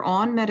 if you're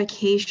on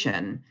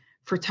medication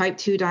for type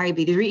 2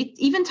 diabetes, or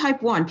even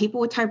type 1, people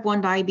with type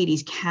 1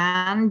 diabetes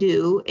can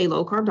do a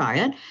low carb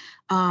diet.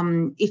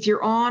 If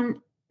you're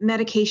on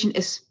medication,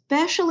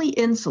 especially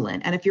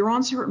insulin, and if you're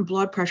on certain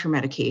blood pressure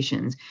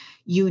medications,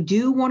 you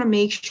do want to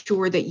make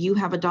sure that you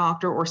have a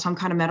doctor or some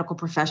kind of medical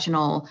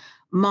professional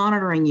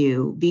monitoring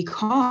you,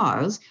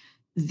 because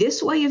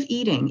this way of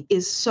eating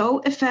is so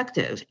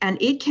effective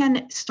and it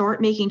can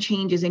start making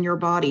changes in your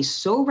body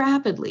so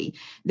rapidly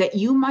that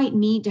you might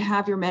need to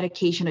have your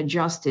medication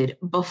adjusted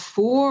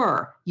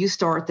before you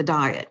start the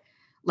diet.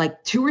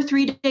 Like 2 or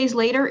 3 days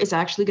later is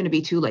actually going to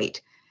be too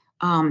late.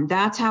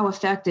 That's how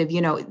effective,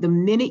 the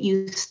minute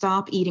you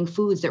stop eating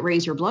foods that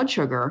raise your blood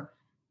sugar,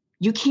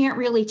 you can't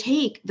really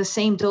take the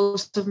same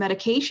dose of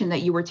medication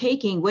that you were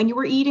taking when you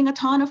were eating a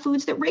ton of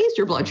foods that raised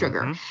your blood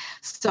sugar.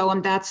 So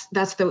that's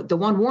the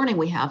one warning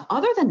we have.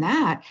 Other than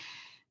that,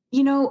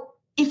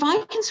 if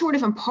I can sort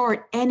of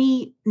impart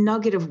any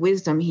nugget of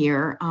wisdom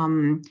here,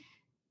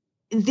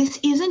 this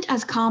isn't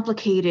as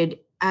complicated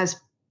as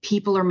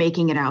people are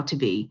making it out to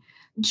be.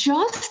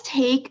 Just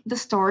take the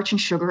starch and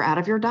sugar out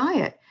of your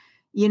diet.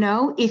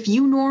 If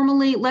you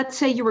normally, let's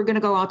say you were going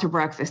to go out to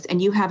breakfast and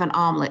you have an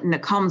omelet and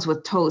it comes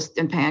with toast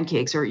and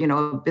pancakes or,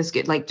 a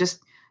biscuit, like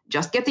just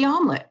get the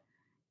omelet,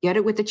 get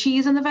it with the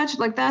cheese and the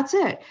vegetable, like that's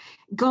it.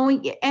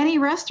 Going any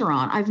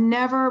restaurant, I've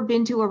never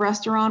been to a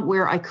restaurant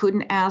where I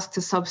couldn't ask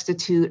to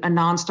substitute a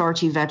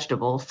non-starchy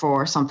vegetable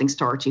for something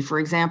starchy. For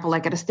example,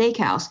 like at a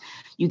steakhouse,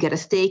 you get a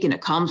steak and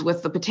it comes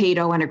with the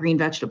potato and a green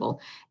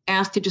vegetable.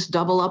 Ask to just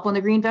double up on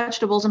the green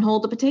vegetables and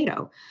hold the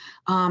potato.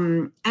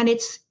 And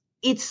it's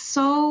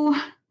so,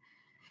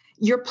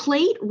 your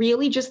plate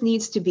really just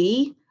needs to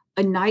be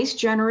a nice,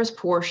 generous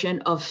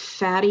portion of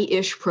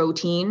fatty-ish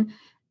protein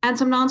and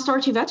some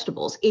non-starchy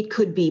vegetables. It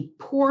could be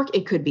pork,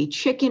 it could be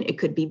chicken, it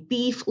could be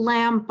beef,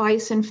 lamb,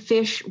 bison,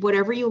 fish,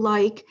 whatever you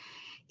like.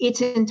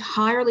 It's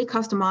entirely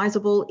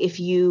customizable. If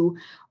you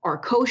are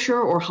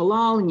kosher or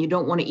halal and you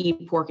don't want to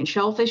eat pork and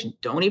shellfish,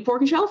 don't eat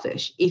pork and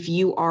shellfish. If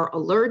you are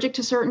allergic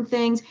to certain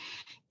things,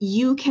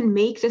 you can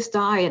make this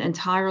diet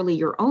entirely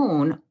your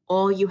own.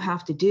 All you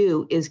have to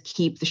do is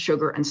keep the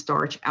sugar and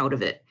starch out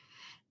of it.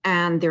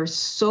 And there's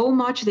so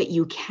much that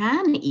you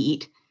can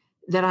eat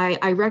that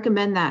I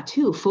recommend that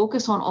too.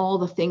 Focus on all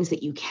the things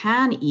that you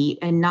can eat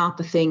and not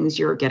the things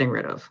you're getting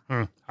rid of.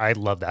 I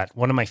love that.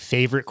 One of my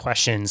favorite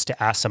questions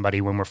to ask somebody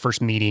when we're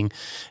first meeting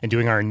and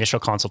doing our initial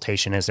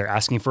consultation as they're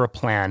asking for a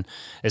plan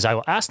is I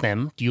will ask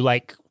them, would you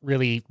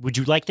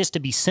like this to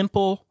be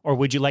simple or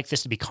would you like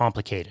this to be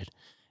complicated?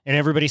 And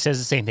everybody says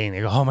the same thing.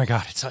 They go, oh my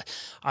God,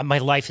 my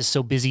life is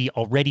so busy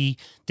already.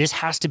 This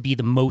has to be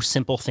the most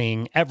simple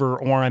thing ever,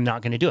 or I'm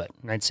not going to do it.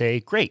 And I'd say,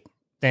 great.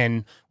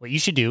 Then what you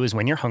should do is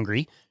when you're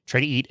hungry,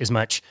 try to eat as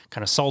much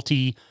kind of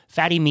salty,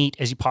 fatty meat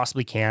as you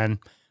possibly can.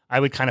 I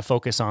would kind of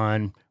focus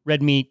on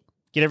red meat,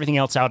 get everything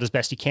else out as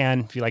best you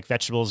can. If you like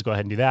vegetables, go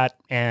ahead and do that.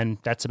 And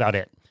that's about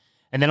it.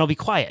 And then I'll be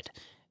quiet.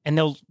 And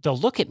they'll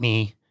look at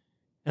me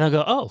and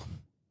they'll go, oh.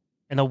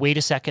 And they'll wait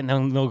a second.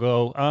 Then they'll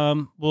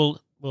go,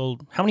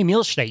 well, how many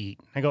meals should I eat?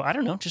 I go, I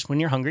don't know. Just when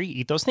you're hungry,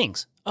 eat those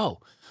things. Oh,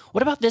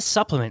 what about this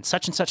supplement,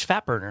 such and such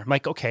fat burner? I'm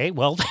like, okay,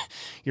 well,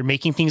 you're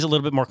making things a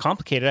little bit more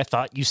complicated. I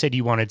thought you said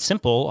you wanted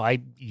simple.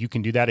 You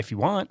can do that if you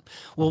want.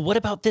 Well, what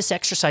about this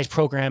exercise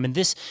program and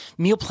this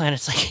meal plan?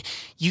 It's like,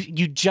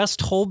 you just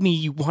told me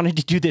you wanted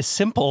to do this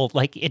simple.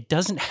 Like, it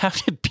doesn't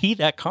have to be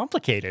that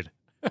complicated.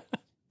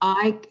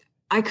 I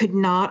could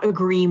not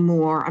agree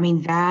more. I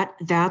mean,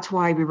 that's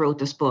why we wrote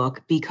this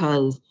book,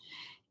 because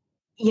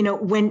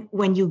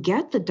when you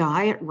get the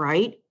diet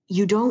right,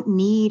 you don't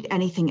need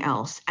anything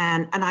else.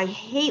 And I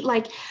hate,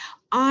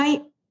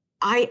 I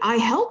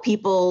help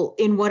people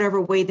in whatever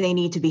way they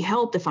need to be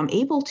helped if I'm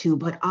able to,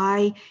 but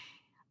I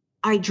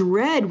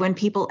dread when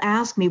people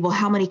ask me, well,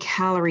 how many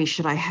calories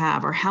should I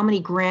have? Or how many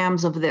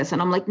grams of this?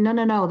 And I'm like,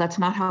 no, that's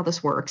not how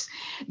this works.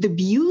 The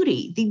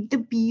beauty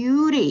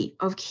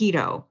of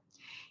keto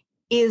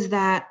is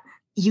that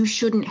you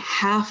shouldn't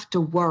have to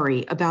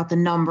worry about the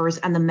numbers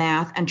and the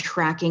math and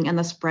tracking and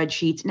the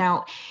spreadsheets.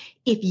 Now,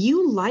 if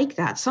you like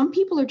that, some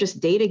people are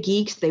just data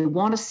geeks. They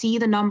want to see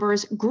the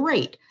numbers.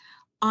 Great.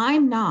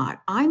 I'm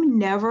not. I'm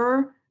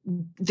never.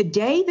 The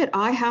day that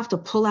I have to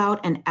pull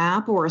out an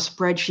app or a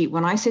spreadsheet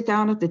when I sit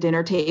down at the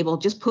dinner table,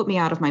 just put me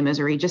out of my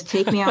misery. Just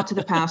take me out to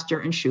the pasture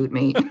and shoot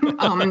me.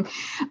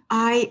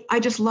 I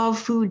just love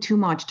food too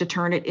much to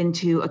turn it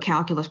into a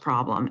calculus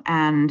problem.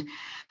 And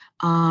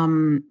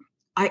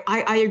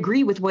I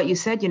agree with what you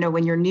said.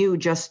 When you're new,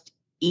 just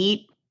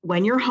eat.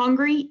 When you're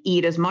hungry,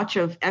 eat as much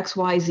of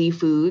XYZ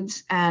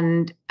foods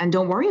and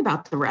don't worry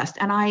about the rest.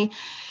 And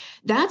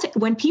that's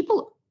when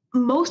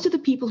most of the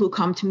people who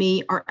come to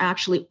me are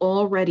actually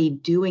already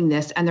doing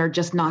this and they're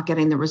just not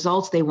getting the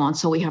results they want.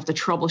 So we have to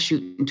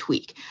troubleshoot and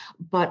tweak.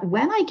 But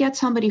when I get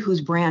somebody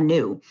who's brand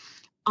new,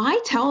 I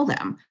tell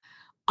them,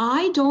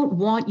 I don't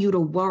want you to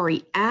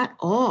worry at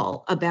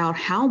all about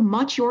how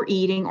much you're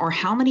eating or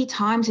how many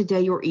times a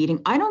day you're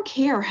eating. I don't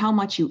care how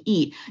much you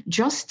eat.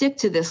 Just stick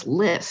to this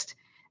list.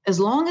 As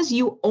long as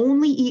you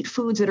only eat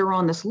foods that are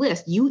on this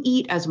list, you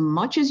eat as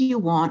much as you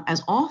want,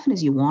 as often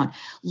as you want.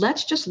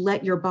 Let's just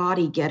let your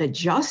body get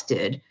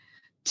adjusted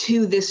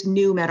to this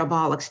new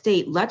metabolic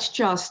state. Let's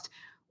just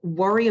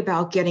worry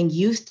about getting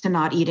used to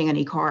not eating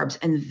any carbs.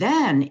 And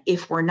then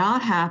if we're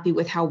not happy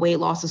with how weight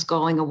loss is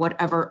going or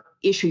whatever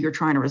issue you're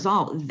trying to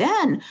resolve,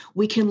 then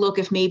we can look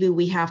if maybe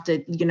we have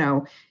to,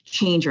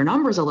 change your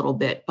numbers a little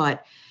bit.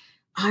 But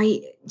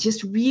I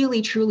just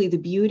really, truly, the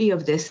beauty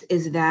of this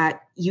is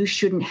that you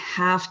shouldn't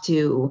have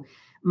to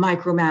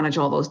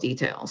micromanage all those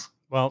details.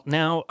 Well,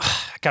 now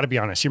I got to be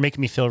honest, you're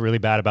making me feel really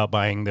bad about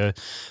buying the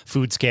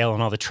food scale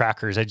and all the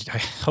trackers. I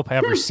hope I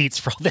have receipts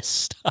for all this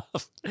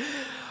stuff.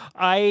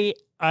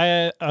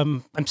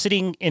 I'm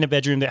sitting in a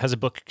bedroom that has a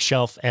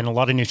bookshelf and a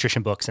lot of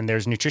nutrition books, and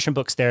there's nutrition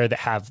books there that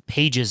have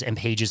pages and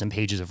pages and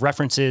pages of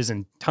references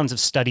and tons of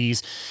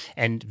studies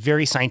and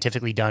very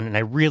scientifically done. And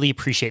I really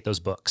appreciate those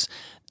books.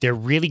 They're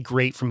really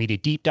great for me to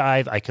deep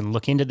dive. I can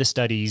look into the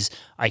studies.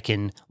 I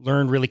can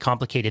learn really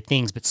complicated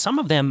things, but some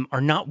of them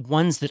are not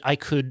ones that I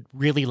could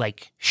really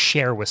like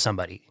share with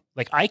somebody.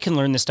 Like I can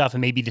learn this stuff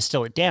and maybe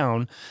distill it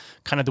down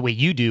kind of the way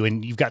you do.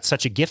 And you've got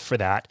such a gift for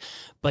that.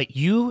 But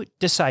you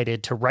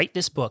decided to write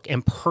this book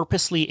and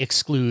purposely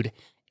exclude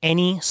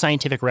any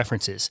scientific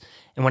references.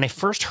 And when I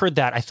first heard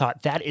that, I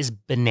thought that is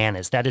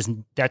bananas.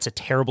 That's a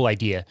terrible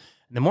idea.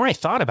 And the more I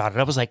thought about it,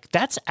 I was like,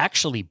 that's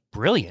actually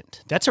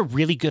brilliant. That's a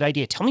really good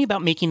idea. Tell me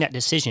about making that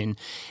decision.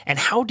 And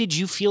how did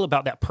you feel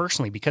about that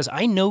personally? Because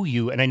I know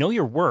you and I know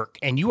your work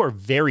and you are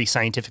very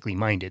scientifically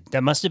minded.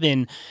 That must have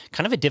been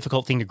kind of a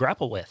difficult thing to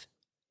grapple with.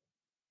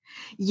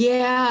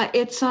 Yeah,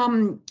 it's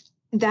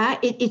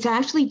it's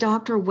actually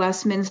Dr.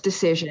 Westman's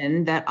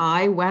decision that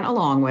I went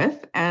along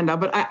with, and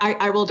but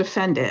I will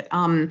defend it.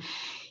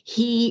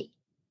 He,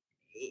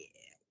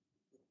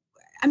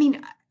 I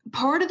mean,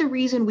 part of the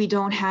reason we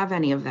don't have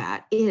any of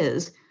that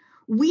is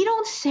we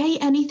don't say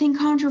anything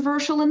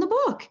controversial in the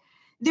book.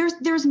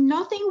 There's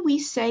nothing we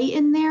say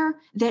in there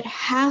that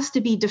has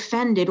to be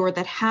defended or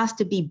that has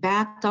to be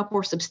backed up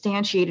or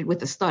substantiated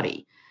with a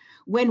study.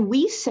 When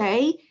we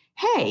say,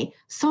 hey,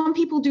 some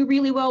people do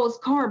really well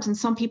with carbs and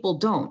some people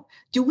don't.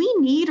 Do we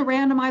need a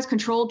randomized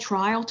controlled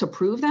trial to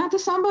prove that to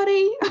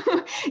somebody?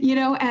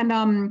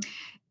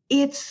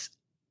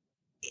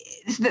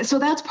 So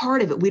that's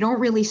part of it. We don't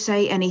really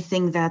say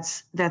anything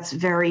that's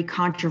very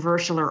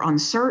controversial or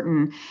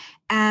uncertain.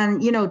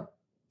 And,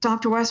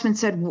 Dr. Westman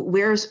said,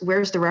 where's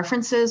the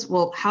references?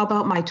 Well, how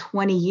about my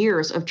 20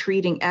 years of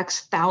treating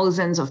X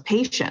thousands of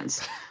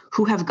patients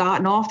who have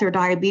gotten off their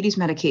diabetes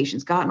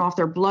medications, gotten off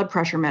their blood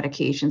pressure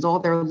medications, all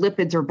their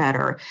lipids are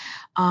better.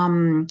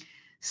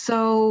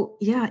 So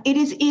yeah, it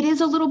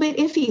is a little bit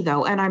iffy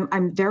though. And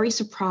I'm very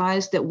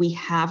surprised that we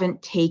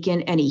haven't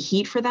taken any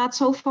heat for that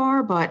so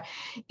far, but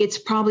it's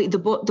probably the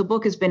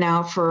book has been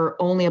out for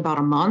only about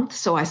a month.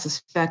 So I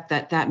suspect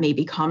that may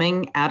be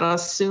coming at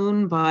us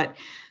soon, but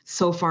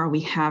so far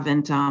we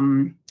haven't,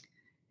 and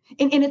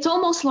it's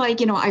almost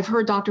like, I've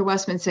heard Dr.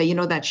 Westman say,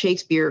 that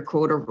Shakespeare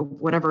quote or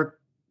whatever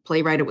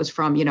playwright it was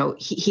from,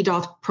 he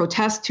doth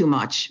protest too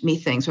much,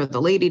 methinks, or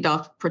the lady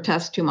doth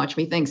protest too much,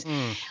 methinks.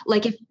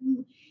 Like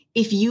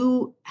if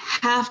you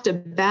have to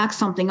back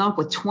something up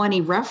with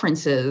 20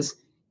 references,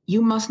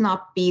 you must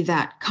not be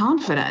that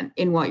confident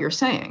in what you're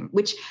saying,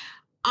 which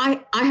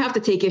I have to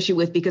take issue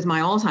with because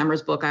my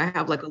Alzheimer's book, I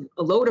have like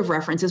a load of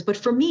references. But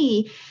for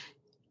me,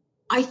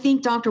 I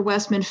think Dr.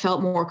 Westman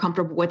felt more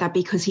comfortable with that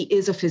because he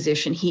is a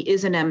physician. He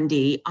is an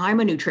MD. I'm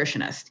a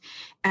nutritionist.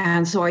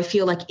 And so I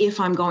feel like if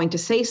I'm going to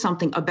say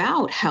something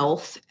about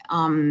health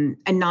and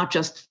not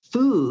just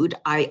food,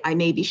 I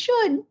maybe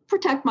should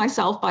protect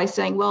myself by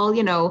saying, well,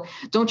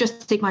 don't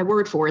just take my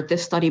word for it.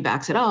 This study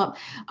backs it up.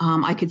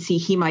 I could see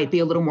he might be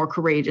a little more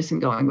courageous in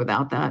going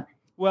without that.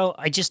 Well,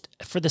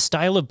 for the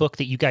style of book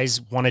that you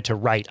guys wanted to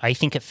write, I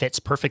think it fits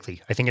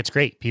perfectly. I think it's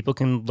great. People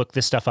can look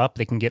this stuff up.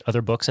 They can get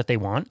other books if they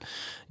want.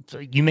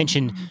 You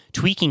mentioned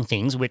tweaking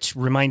things, which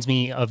reminds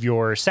me of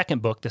your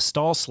second book, The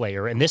Stall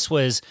Slayer. And this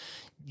was,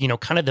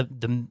 kind of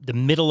the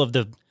middle of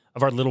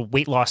our little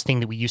weight loss thing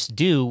that we used to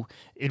do.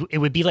 It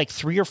would be like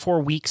 3 or 4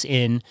 weeks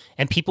in,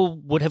 and people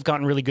would have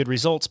gotten really good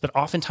results, but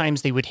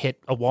oftentimes they would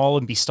hit a wall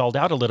and be stalled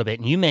out a little bit.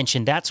 And you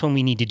mentioned that's when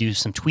we need to do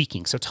some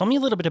tweaking. So tell me a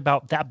little bit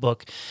about that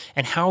book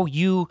and how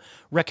you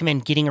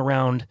recommend getting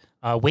around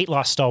weight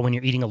loss stall when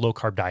you're eating a low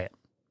carb diet.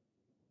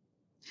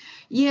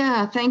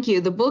 Yeah, thank you.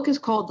 The book is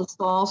called The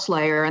Stall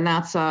Slayer, and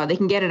that's they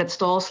can get it at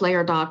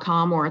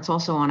stallslayer.com, or it's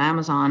also on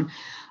Amazon.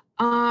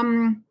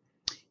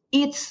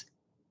 It's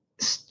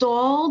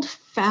stalled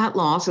fat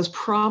loss is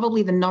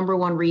probably the number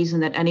one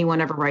reason that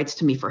anyone ever writes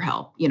to me for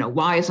help.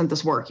 Why isn't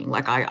this working?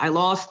 Like I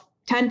lost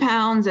 10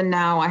 pounds and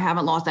now I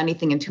haven't lost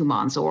anything in 2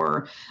 months,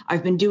 or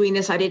I've been doing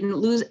this, I didn't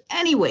lose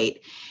any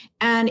weight.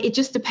 And it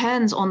just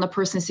depends on the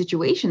person's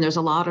situation. There's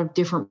a lot of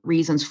different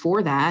reasons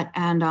for that.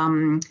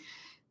 And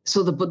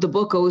so the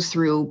book goes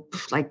through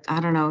I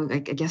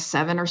guess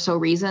 7 or so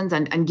reasons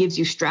and gives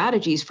you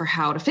strategies for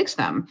how to fix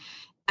them.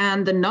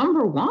 And the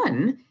number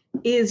one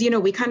is,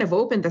 we kind of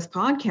opened this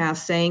podcast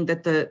saying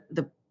that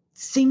the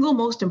single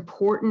most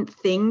important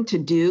thing to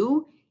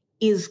do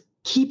is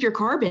keep your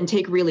carb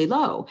intake really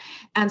low.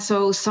 And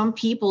so some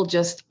people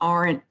just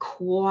aren't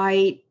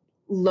quite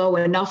low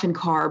enough in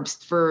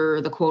carbs for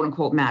the quote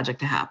unquote magic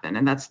to happen.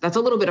 And that's a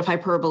little bit of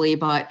hyperbole,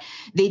 but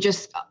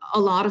a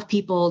lot of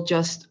people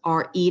just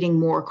are eating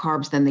more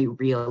carbs than they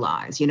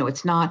realize.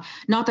 It's not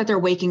that they're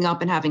waking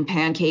up and having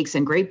pancakes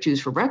and grape juice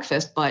for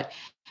breakfast, but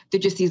they're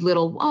just these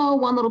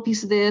one little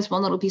piece of this,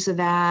 one little piece of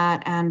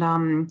that.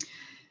 And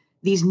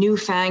these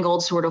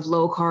newfangled sort of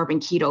low carb and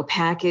keto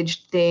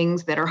packaged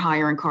things that are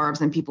higher in carbs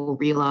than people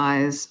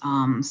realize.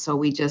 So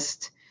we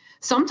just,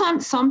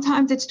 sometimes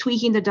it's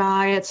tweaking the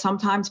diet.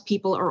 Sometimes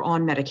people are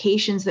on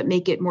medications that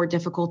make it more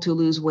difficult to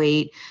lose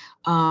weight.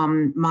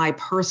 My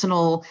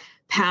personal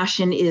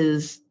passion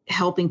is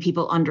helping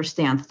people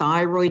understand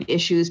thyroid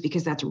issues,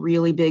 because that's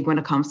really big when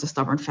it comes to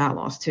stubborn fat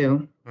loss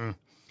too.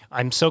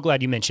 I'm so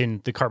glad you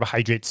mentioned the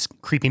carbohydrates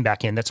creeping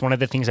back in. That's one of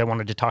the things I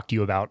wanted to talk to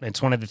you about. It's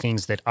one of the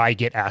things that I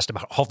get asked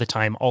about all the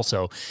time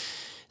also.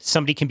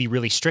 Somebody can be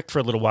really strict for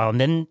a little while,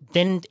 and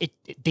then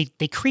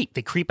they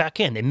creep back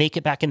in. They make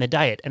it back in the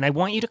diet. And I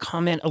want you to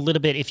comment a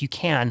little bit, if you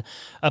can,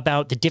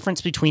 about the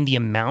difference between the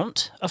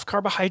amount of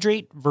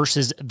carbohydrate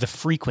versus the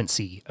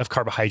frequency of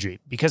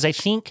carbohydrate. Because I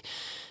think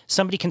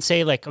somebody can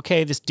say like,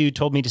 okay, this dude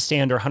told me to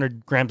stay under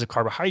 100 grams of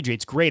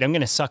carbohydrates. Great. I'm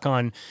going to suck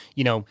on,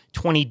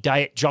 20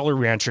 Diet Jolly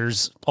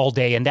Ranchers all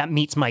day, and that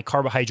meets my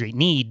carbohydrate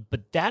need.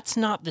 But that's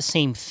not the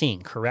same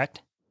thing,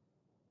 correct?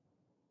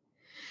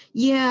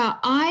 Yeah,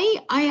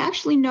 I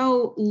actually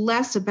know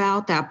less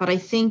about that, but I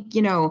think,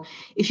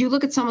 if you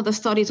look at some of the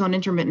studies on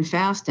intermittent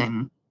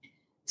fasting,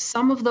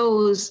 some of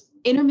those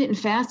intermittent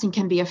fasting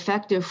can be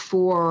effective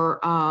for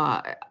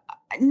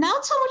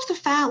not so much the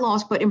fat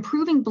loss, but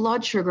improving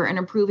blood sugar and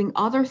improving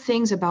other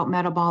things about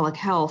metabolic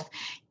health,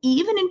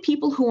 even in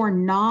people who are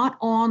not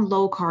on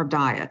low carb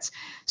diets.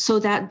 So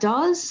that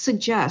does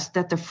suggest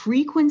that the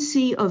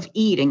frequency of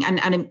eating,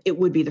 and it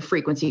would be the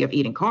frequency of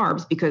eating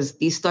carbs, because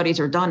these studies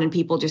are done in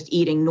people just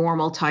eating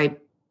normal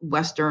type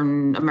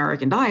Western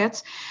American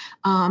diets,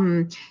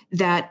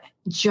 that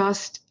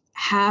just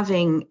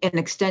having an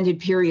extended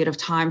period of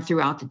time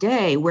throughout the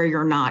day where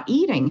you're not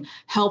eating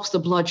helps the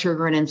blood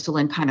sugar and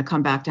insulin kind of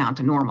come back down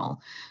to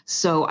normal.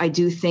 So I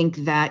do think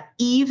that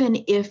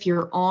even if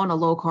you're on a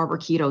low carb or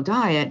keto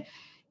diet,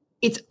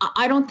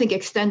 I don't think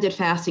extended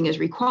fasting is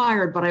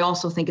required, but I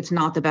also think it's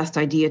not the best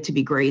idea to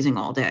be grazing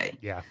all day.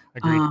 Yeah,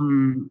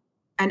 agreed.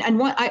 And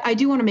what I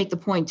do want to make the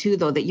point too,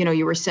 though, that,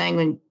 you were saying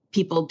when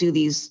people do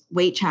these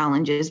weight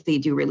challenges, they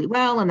do really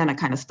well and then it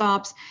kind of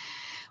stops.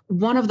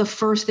 One of the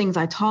first things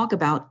I talk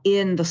about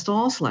in the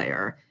Stall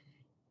Slayer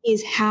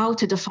is how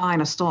to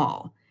define a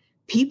stall.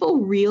 People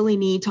really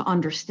need to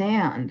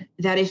understand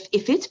that if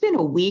it's been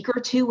a week or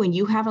two and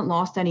you haven't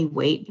lost any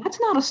weight, that's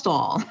not a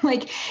stall.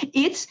 Like,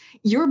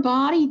 your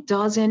body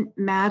doesn't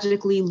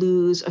magically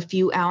lose a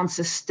few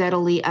ounces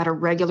steadily at a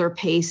regular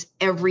pace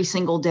every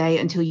single day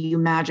until you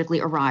magically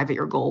arrive at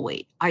your goal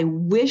weight. I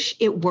wish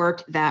it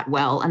worked that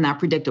well and that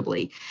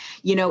predictably.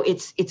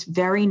 It's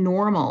very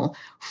normal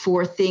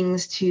for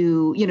things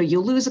to,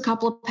 you'll lose a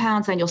couple of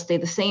pounds, then you'll stay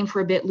the same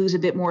for a bit, lose a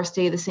bit more,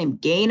 stay the same,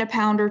 gain a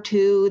pound or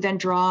two, then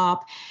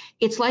drop.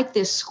 It's like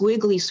this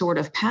squiggly sort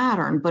of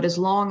pattern, but as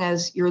long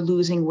as you're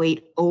losing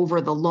weight over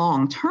the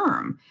long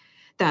term,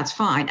 that's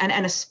fine.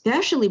 And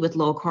especially with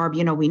low carb,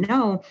 we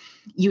know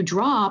you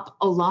drop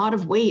a lot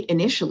of weight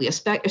initially,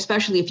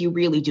 especially if you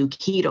really do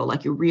keto,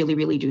 like you really,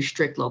 really do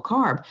strict low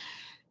carb.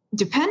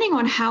 Depending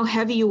on how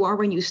heavy you are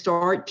when you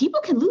start, people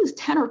can lose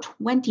 10 or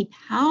 20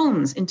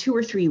 pounds in 2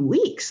 or 3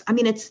 weeks. I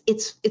mean, it's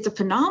a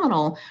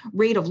phenomenal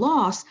rate of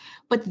loss,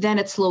 but then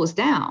it slows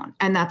down,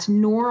 and that's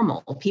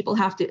normal. People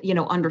have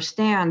to,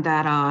 understand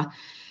that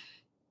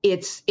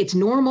it's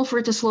normal for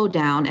it to slow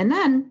down. And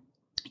then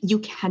you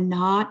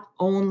cannot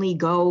only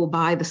go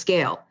by the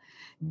scale,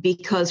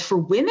 because for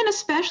women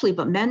especially,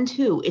 but men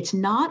too, it's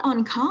not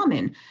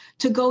uncommon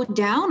to go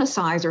down a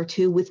size or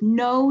two with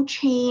no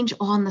change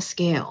on the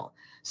scale.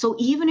 So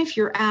even if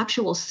your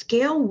actual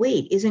scale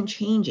weight isn't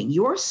changing,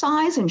 your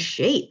size and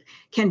shape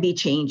can be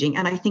changing.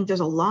 And I think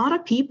there's a lot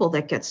of people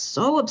that get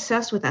so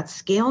obsessed with that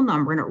scale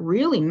number, and it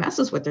really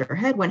messes with their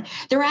head when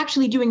they're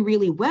actually doing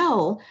really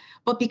well.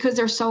 But because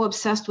they're so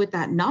obsessed with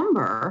that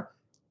number,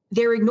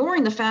 they're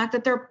ignoring the fact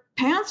that their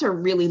pants are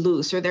really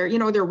loose, or their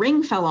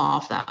ring fell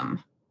off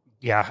them.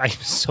 Yeah, I'm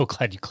so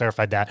glad you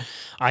clarified that.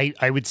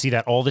 I would see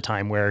that all the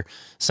time, where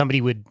somebody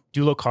would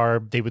do low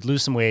carb, they would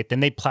lose some weight, then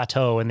they'd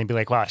plateau, and they'd be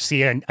like, wow,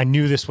 see, I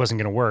knew this wasn't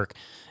going to work.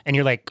 And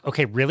you're like,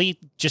 okay, really?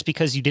 Just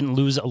because you didn't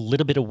lose a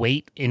little bit of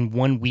weight in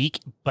 1 week,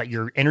 but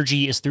your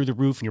energy is through the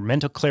roof and your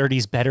mental clarity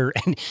is better,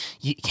 and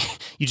you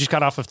just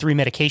got off of 3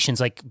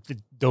 medications, like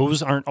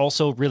those aren't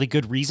also really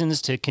good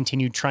reasons to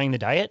continue trying the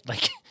diet?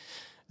 Like,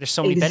 there's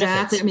so many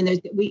benefits. I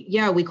mean,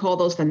 we call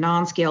those the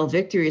non-scale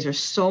victories. There's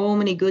so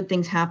many good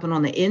things happen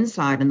on the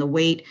inside, and the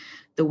weight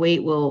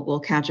will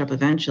catch up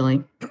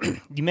eventually.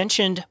 You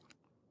mentioned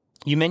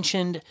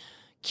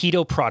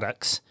keto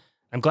products.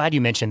 I'm glad you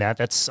mentioned that.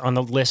 That's on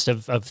the list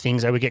of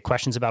things I would get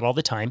questions about all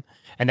the time.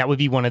 And that would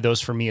be one of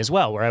those for me as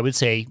well, where I would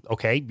say,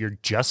 okay, you're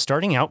just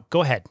starting out,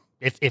 go ahead.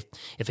 If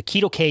a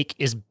keto cake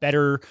is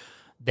better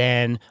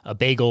than a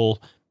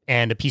bagel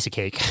and a piece of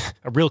cake,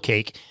 a real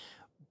cake,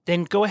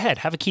 then go ahead,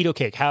 have a keto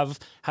cake, have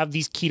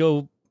these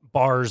keto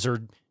bars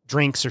or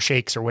drinks or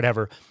shakes or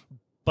whatever.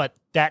 But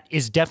that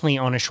is definitely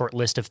on a short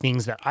list of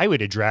things that I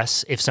would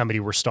address if somebody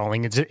were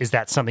stalling. Is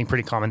that something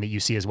pretty common that you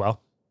see as well?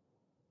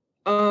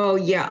 Oh,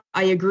 yeah,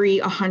 I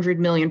agree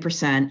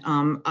 100,000,000%.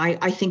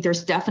 I think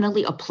there's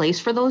definitely a place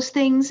for those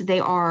things. They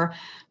are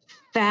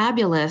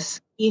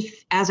fabulous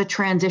as a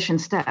transition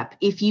step.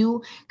 If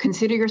you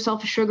consider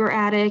yourself a sugar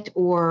addict,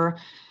 or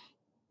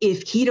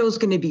if keto is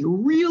going to be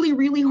really,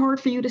 really hard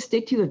for you to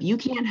stick to, if you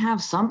can't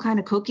have some kind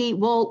of cookie,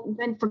 well,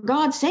 then for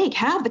God's sake,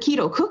 have the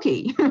keto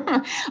cookie.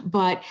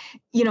 But,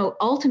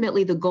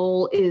 ultimately the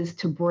goal is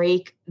to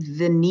break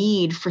the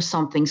need for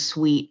something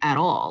sweet at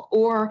all,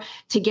 or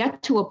to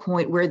get to a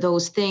point where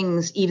those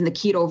things, even the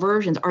keto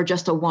versions, are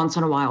just a once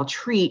in a while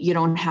treat. You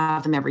don't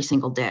have them every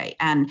single day.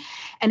 And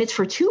it's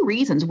for two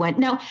reasons.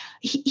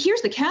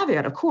 Here's the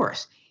caveat, of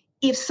course.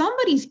 If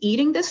somebody's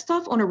eating this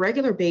stuff on a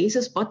regular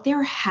basis, but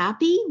they're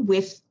happy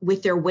with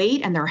their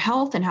weight and their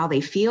health and how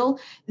they feel,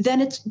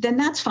 then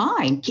that's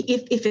fine.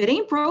 If it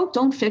ain't broke,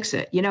 don't fix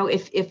it.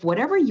 If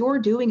whatever you're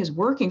doing is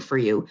working for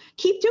you,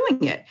 keep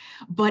doing it.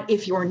 But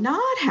if you're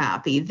not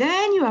happy,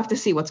 then you have to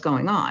see what's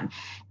going on.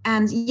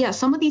 And yeah,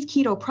 some of these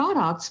keto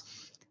products,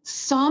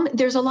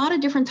 there's a lot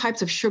of different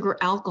types of sugar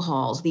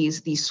alcohols,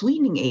 these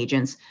sweetening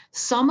agents.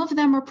 Some of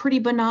them are pretty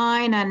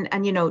benign and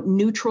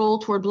neutral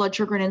toward blood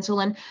sugar and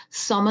insulin.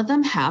 Some of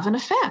them have an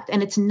effect,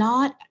 and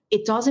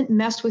it doesn't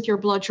mess with your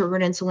blood sugar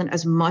and insulin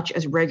as much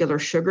as regular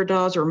sugar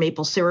does, or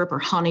maple syrup or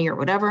honey or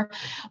whatever,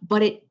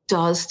 but it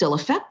does still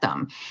affect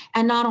them.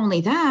 And not only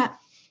that,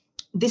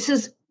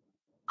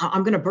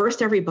 I'm going to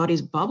burst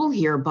everybody's bubble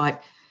here,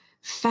 but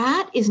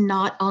fat is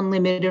not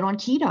unlimited on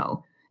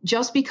keto.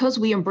 Just because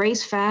we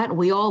embrace fat,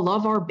 we all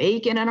love our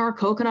bacon and our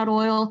coconut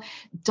oil,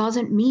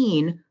 doesn't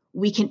mean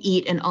we can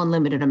eat an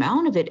unlimited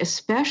amount of it,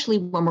 especially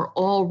when we're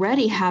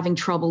already having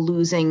trouble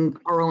losing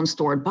our own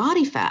stored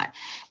body fat.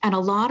 And a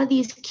lot of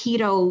these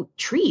keto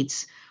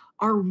treats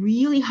are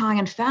really high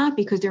in fat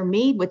because they're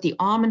made with the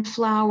almond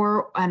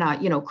flour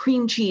and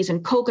cream cheese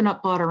and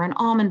coconut butter and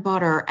almond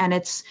butter, and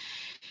it's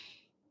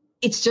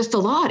just a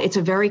lot. It's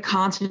a very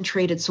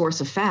concentrated source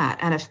of fat.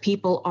 And if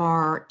people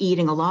are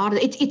eating a lot of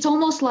it, it's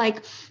almost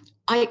like,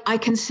 I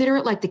consider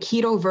it like the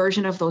keto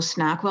version of those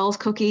Snackwell's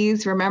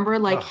cookies. Remember,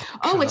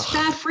 it's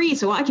fat-free,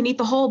 so I can eat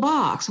the whole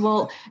box.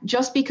 Well,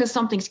 just because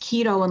something's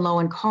keto and low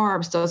in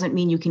carbs doesn't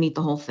mean you can eat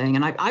the whole thing.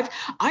 And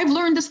I've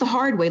learned this the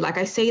hard way. Like,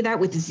 I say that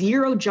with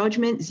zero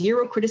judgment,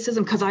 zero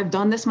criticism, because I've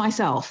done this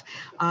myself.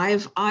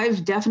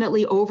 I've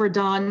definitely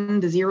overdone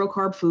the zero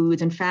carb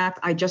foods. In fact,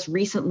 I just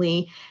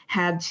recently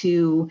had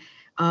to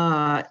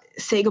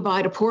say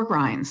goodbye to pork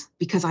rinds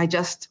because I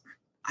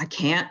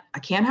can't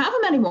have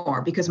them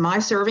anymore because my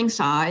serving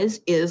size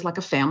is like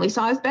a family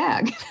size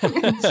bag.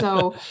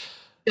 So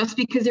just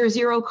because they're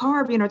zero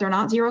carb, they're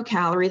not zero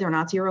calorie, they're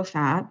not zero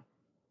fat.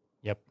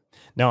 Yep.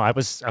 No, I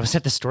was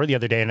at the store the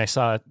other day and I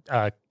saw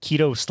a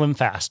keto Slim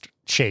Fast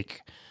shake.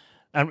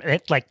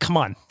 Come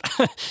on.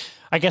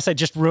 I guess I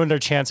just ruined our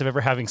chance of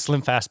ever having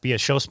Slim Fast be a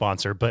show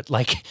sponsor, but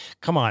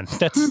come on,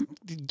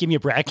 give me a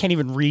break. I can't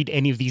even read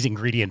any of these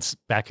ingredients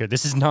back here.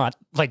 This is not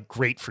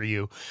great for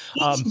you.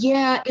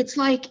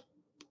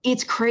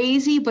 It's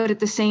crazy, but at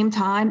the same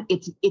time,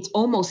 it's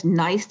almost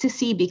nice to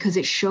see because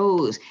it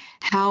shows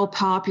how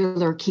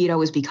popular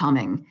keto is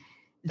becoming.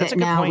 That's a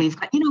good point. We've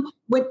got,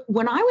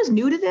 when I was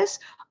new to this,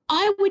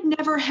 I would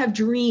never have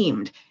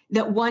dreamed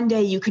that one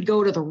day you could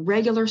go to the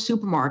regular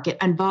supermarket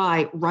and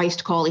buy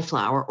riced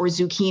cauliflower or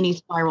zucchini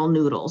spiral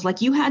noodles.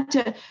 Like, you had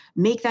to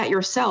make that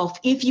yourself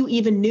if you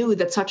even knew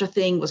that such a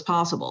thing was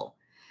possible.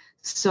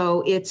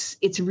 So it's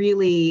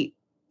really,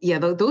 yeah,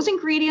 those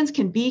ingredients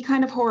can be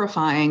kind of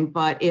horrifying,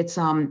 but it's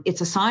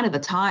a sign of the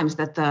times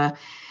that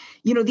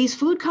these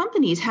food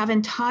companies have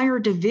entire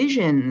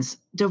divisions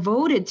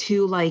devoted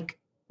to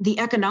the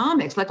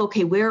economics,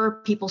 okay, where are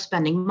people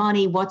spending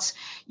money? What's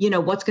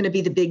going to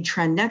be the big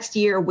trend next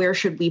year? Where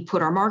should we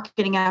put our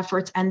marketing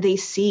efforts? And they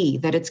see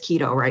that it's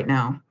keto right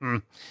now.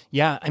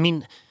 Yeah. I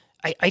mean,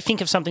 I think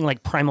of something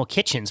like Primal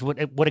Kitchens, what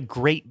a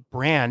great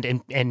brand.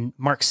 And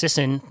Mark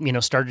Sisson,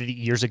 started it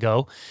years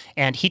ago,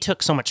 and he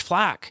took so much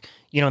flack,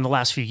 in the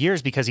last few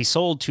years because he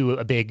sold to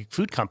a big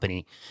food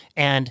company,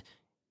 and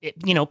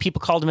people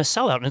called him a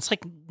sellout. And it's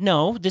like,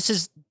 no,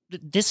 this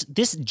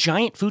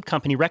giant food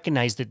company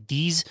recognized that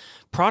these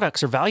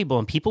products are valuable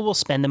and people will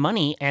spend the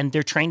money, and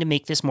they're trying to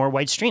make this more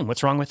widestream.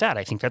 What's wrong with that?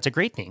 I think that's a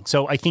great thing.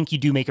 So I think you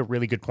do make a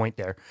really good point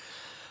there.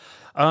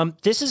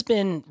 This has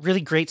been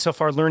really great so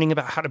far, learning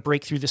about how to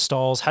break through the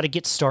stalls, how to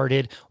get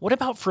started. What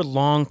about for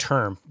long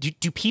term?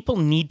 Do people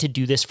need to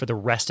do this for the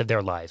rest of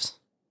their lives?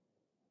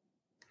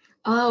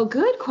 Oh,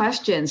 good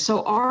question.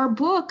 So our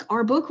book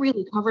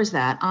really covers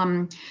that.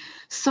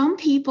 Some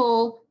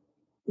people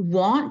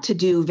want to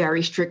do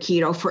very strict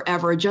keto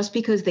forever just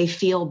because they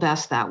feel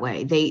best that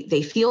way.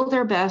 They feel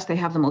their best. They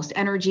have the most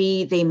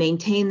energy. They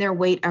maintain their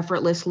weight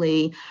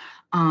effortlessly.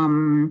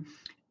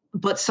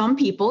 But some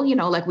people,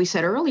 like we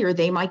said earlier,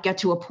 they might get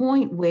to a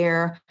point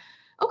where,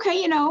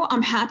 okay,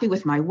 I'm happy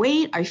with my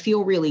weight. I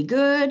feel really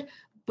good,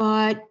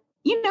 but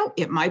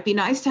it might be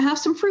nice to have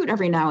some fruit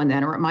every now and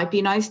then, or it might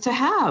be nice to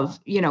have,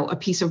 a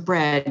piece of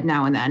bread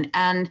now and then.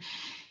 And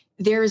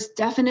there's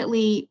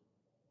definitely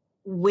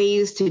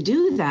ways to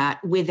do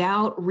that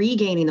without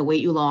regaining the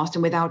weight you lost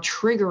and without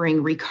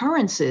triggering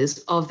recurrences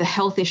of the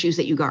health issues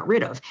that you got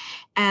rid of.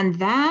 And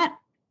that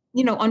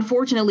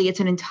unfortunately, it's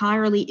an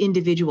entirely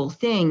individual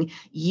thing.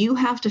 You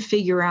have to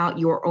figure out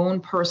your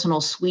own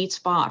personal sweet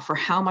spot for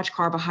how much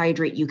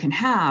carbohydrate you can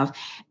have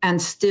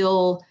and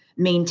still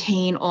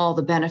maintain all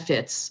the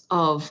benefits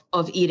of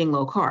eating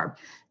low carb.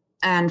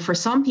 And for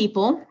some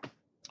people,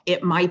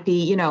 it might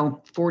be,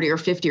 40 or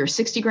 50 or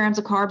 60 grams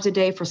of carbs a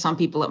day. For some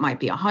people, it might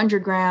be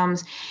 100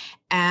 grams.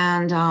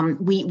 And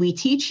we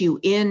teach you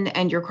in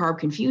End Your Carb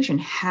Confusion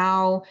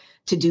how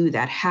to do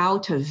that, how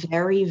to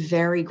very,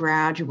 very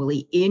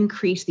gradually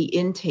increase the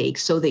intake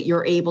so that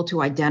you're able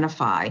to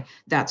identify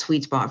that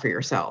sweet spot for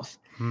yourself.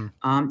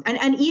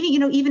 And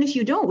eating, even if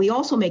you don't, we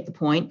also make the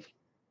point,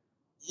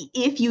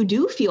 if you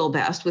do feel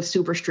best with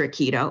super strict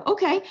keto,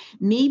 okay,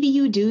 maybe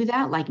you do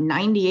that like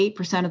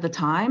 98% of the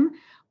time.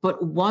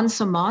 But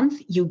once a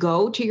month, you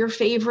go to your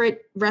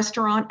favorite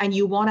restaurant and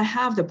you want to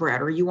have the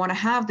bread or you want to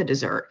have the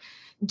dessert.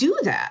 Do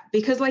that,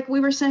 because like we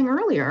were saying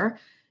earlier,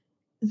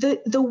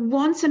 the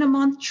once in a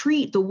month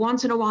treat, the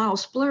once in a while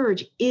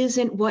splurge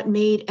isn't what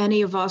made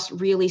any of us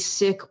really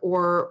sick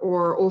or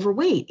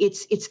overweight.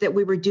 It's that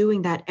we were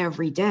doing that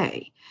every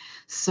day.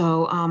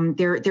 So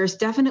there's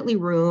definitely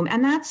room.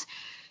 And that's,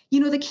 the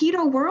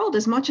keto world,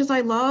 as much as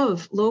I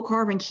love low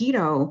carb and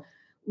keto,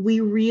 we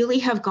really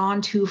have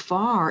gone too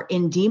far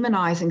in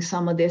demonizing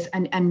some of this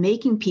and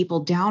making people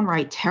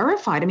downright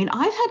terrified. I mean,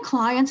 I've had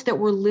clients that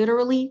were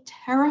literally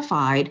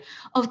terrified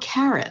of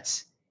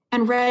carrots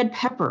and red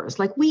peppers.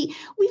 Like we've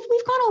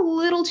gone a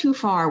little too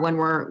far when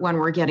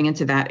we're getting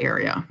into that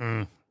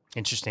area.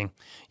 Interesting.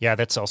 Yeah,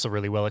 that's also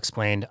really well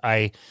explained.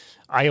 I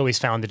always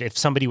found that if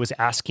somebody was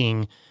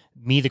asking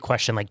me the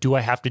question, like, do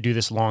I have to do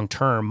this long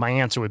term? My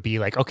answer would be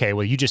like, okay,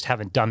 well, you just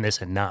haven't done this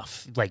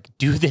enough. Like,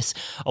 do this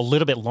a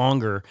little bit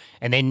longer.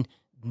 And then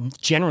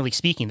generally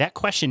speaking, that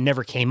question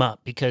never came up,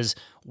 because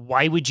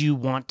why would you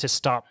want to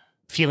stop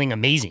feeling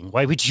amazing?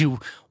 Why would you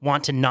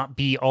want to not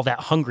be all that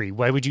hungry?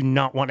 Why would you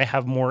not want to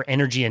have more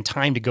energy and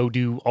time to go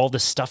do all the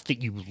stuff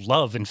that you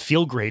love and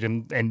feel great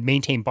and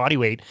maintain body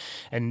weight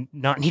and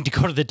not need to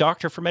go to the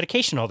doctor for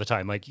medication all the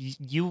time? Like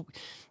you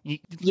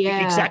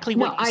exactly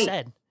what you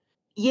said.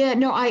 Yeah,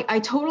 no, I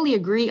totally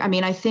agree. I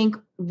mean, I think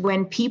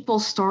when people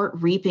start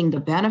reaping the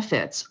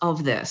benefits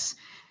of this,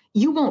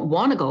 you won't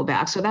want to go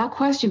back. So that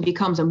question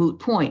becomes a moot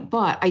point.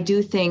 But I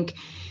do think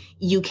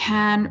you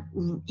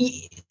can,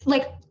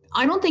 like,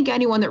 I don't think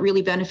anyone that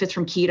really benefits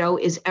from keto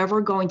is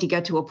ever going to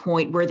get to a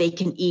point where they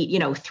can eat,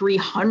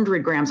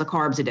 300 grams of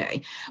carbs a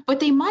day, but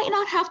they might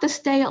not have to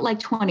stay at like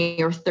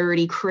 20 or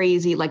 30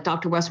 crazy, like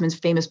Dr. Westman's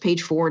famous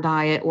page 4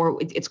 diet, or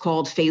it's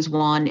called phase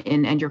 1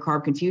 in End Your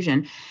Carb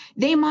Confusion.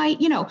 They might,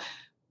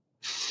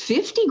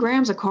 50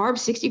 grams of carbs,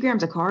 60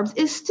 grams of carbs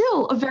is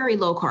still a very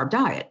low carb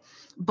diet,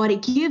 but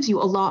it gives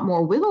you a lot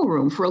more wiggle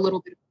room for a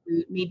little bit of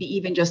fruit, maybe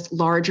even just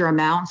larger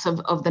amounts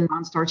of the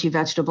non-starchy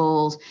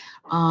vegetables.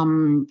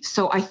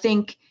 So I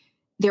think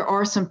there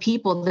are some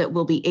people that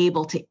will be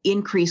able to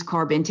increase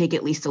carb intake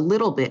at least a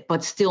little bit,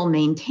 but still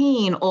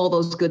maintain all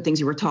those good things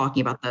you were talking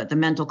about, the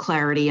mental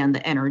clarity and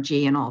the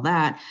energy and all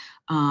that.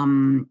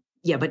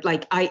 Yeah, but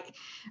like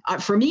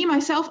for me,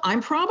 myself, I'm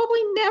probably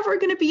never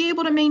going to be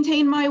able to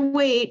maintain my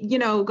weight,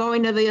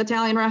 going to the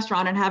Italian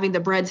restaurant and having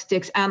the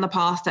breadsticks and the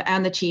pasta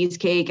and the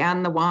cheesecake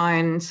and the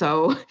wine.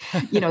 So,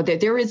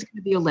 there is going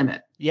to be a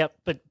limit. Yep.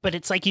 But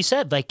it's like you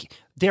said, like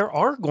there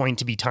are going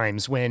to be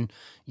times when,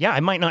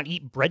 I might not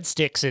eat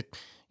breadsticks at,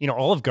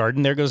 Olive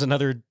Garden. There goes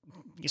another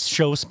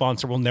show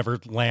sponsor will never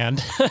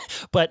land,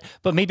 but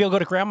maybe I'll go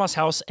to grandma's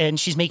house and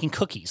she's making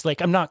cookies.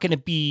 Like I'm not going to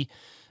be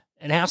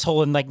an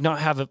asshole and like not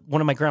have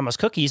one of my grandma's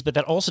cookies, but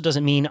that also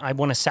doesn't mean I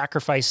want to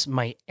sacrifice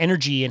my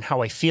energy and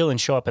how I feel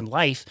and show up in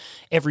life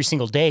every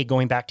single day,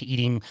 going back to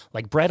eating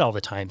like bread all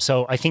the time.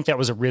 So I think that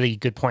was a really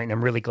good point, and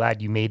I'm really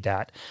glad you made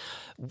that.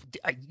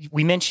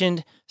 We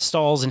mentioned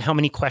stalls and how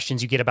many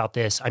questions you get about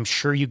this. I'm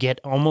sure you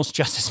get almost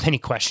just as many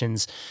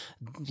questions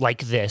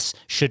like this.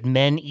 Should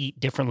men eat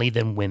differently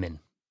than women?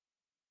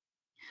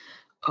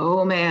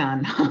 Oh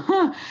man.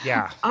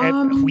 Yeah.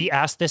 We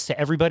asked this to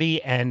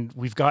everybody and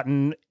we've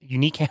gotten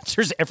unique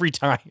answers every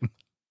time.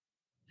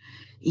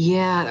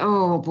 Yeah.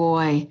 Oh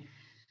boy.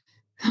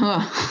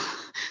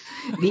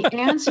 The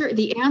answer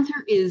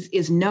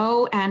is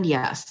no and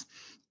yes.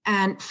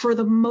 And for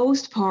the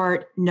most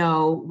part,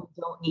 no,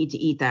 we don't need to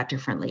eat that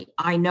differently.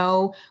 I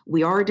know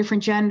we are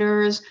different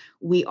genders.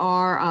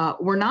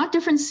 We're not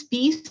different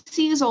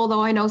species,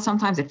 although I know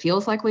sometimes it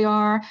feels like we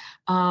are.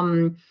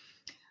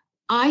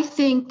 I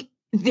think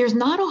there's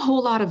not a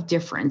whole lot of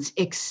difference,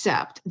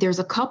 except there's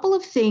a couple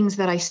of things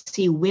that I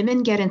see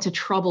women get into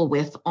trouble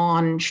with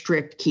on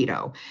strict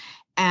keto.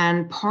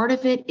 And part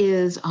of it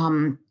is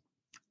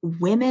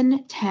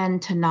women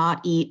tend to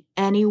not eat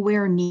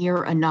anywhere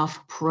near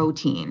enough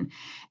protein.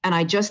 And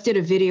I just did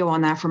a video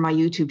on that for my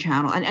YouTube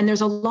channel. And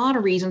there's a lot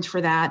of reasons for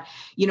that.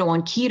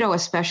 On keto,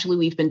 especially,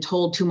 we've been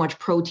told too much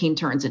protein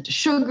turns into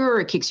sugar.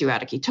 It kicks you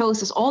out of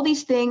ketosis, all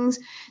these things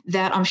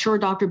that I'm sure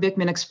Dr.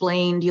 Bickman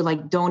explained you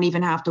don't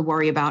even have to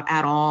worry about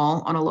at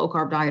all on a low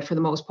carb diet for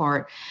the most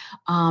part.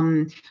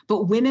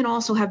 But women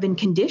also have been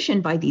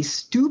conditioned by these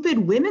stupid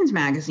women's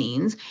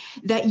magazines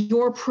that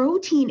your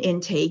protein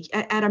intake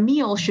at a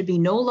meal should be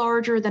no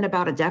larger than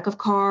about a deck of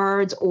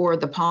cards or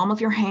the palm of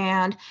your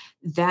hand.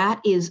 That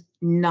is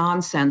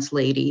nonsense,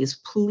 ladies.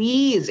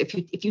 Please, if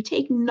you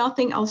take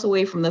nothing else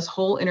away from this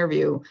whole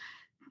interview,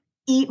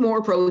 eat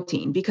more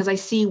protein, because I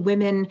see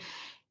women,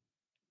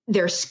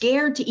 they're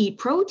scared to eat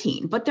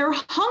protein, but they're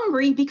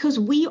hungry because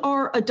we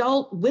are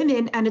adult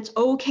women and it's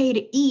okay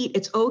to eat.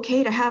 It's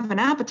okay to have an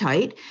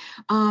appetite.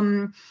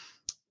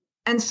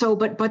 And so,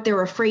 but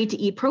they're afraid to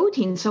eat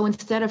protein. So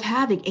instead of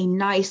having a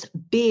nice,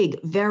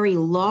 big, very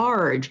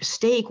large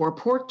steak or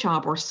pork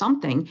chop or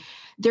something,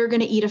 they're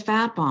going to eat a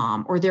fat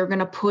bomb, or they're going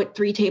to put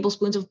 3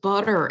 tablespoons of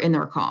butter in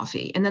their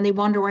coffee. And then they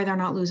wonder why they're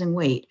not losing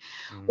weight.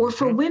 Mm-hmm. Or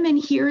for women,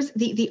 here's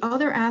the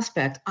other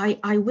aspect.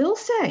 I will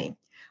say,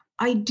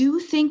 I do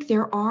think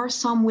there are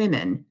some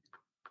women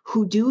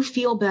who do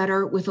feel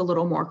better with a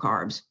little more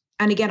carbs.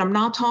 And again, I'm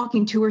not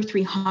talking 200 or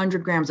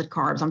 300 grams of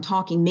carbs. I'm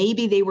talking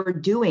maybe they were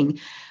doing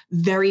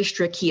very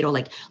strict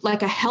keto,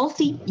 like a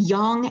healthy,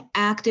 young,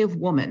 active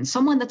woman,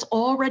 someone that's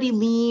already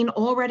lean,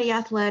 already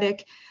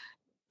athletic,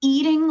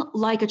 eating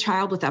like a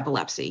child with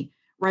epilepsy,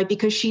 right?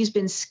 Because she's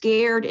been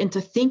scared into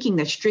thinking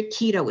that strict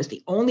keto is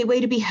the only way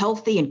to be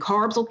healthy and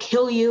carbs will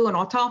kill you and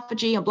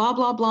autophagy and blah,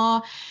 blah,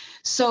 blah.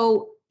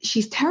 So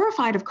she's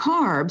terrified of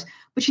carbs,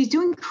 but she's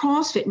doing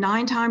CrossFit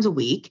 9 times a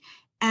week.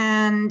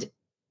 And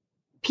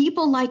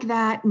people like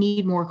that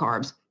need more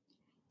carbs.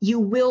 You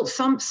will,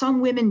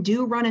 some women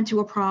do run into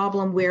a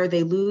problem where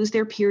they lose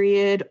their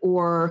period,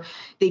 or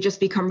they just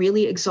become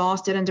really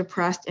exhausted and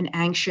depressed and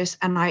anxious.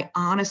 And I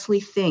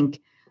honestly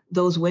think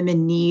those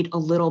women need a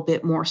little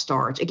bit more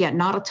starch. Again,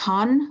 not a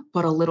ton,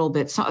 but a little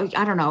bit. So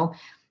I don't know,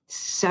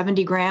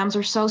 70 grams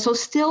or so. So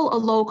still a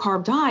low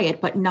carb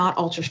diet, but not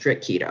ultra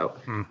strict keto.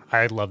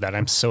 I love that.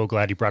 I'm so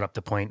glad you brought up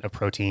the point of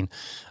protein.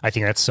 I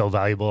think that's so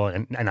valuable.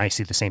 And I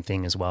see the same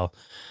thing as well.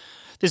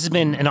 This has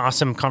been an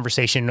awesome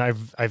conversation.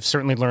 I've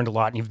certainly learned a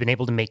lot, and you've been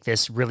able to make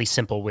this really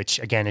simple, which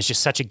again is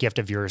just such a gift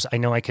of yours. I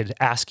know I could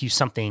ask you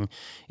something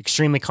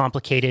extremely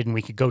complicated and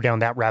we could go down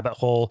that rabbit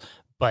hole,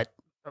 but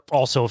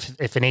also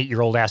if an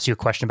 8-year-old asks you a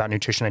question about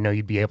nutrition, I know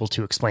you'd be able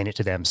to explain it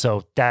to them.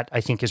 So that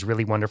I think is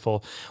really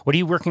wonderful. What are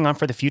you working on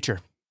for the future?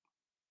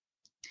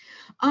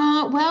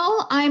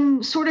 Well,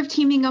 I'm sort of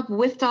teaming up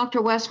with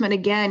Dr. Westman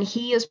again.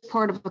 He is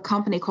part of a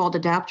company called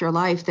Adapt Your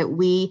Life that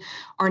we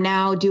are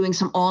now doing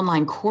some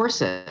online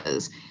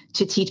courses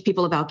to teach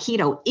people about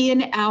keto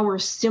in our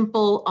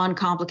simple,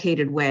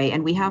 uncomplicated way.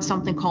 And we have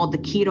something called the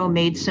Keto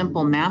Made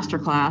Simple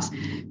Masterclass.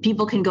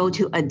 People can go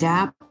to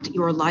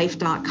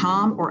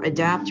adaptyourlife.com or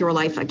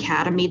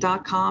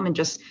adaptyourlifeacademy.com and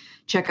just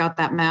check out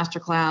that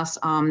masterclass.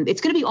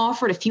 It's going to be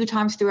offered a few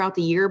times throughout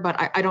the year, but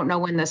I don't know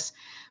when this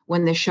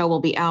show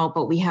will be out,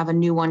 but we have a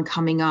new one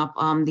coming up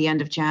the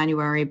end of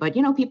January. But,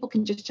 people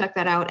can just check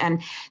that out.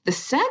 And the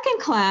second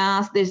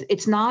class,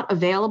 it's not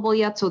available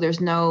yet, so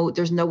there's no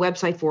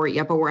website for it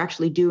yet, but we're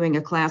actually doing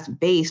a class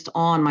based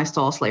on my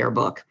Stall Slayer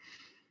book.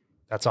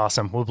 That's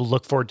awesome. We'll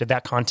look forward to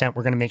that content.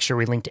 We're going to make sure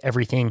we link to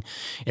everything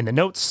in the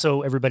notes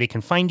so everybody can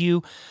find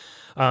you,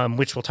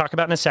 which we'll talk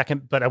about in a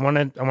second. But I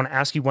want to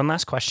ask you one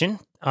last question.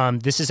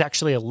 This is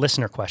actually a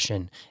listener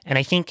question. And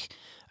I think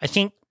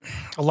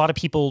a lot of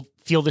people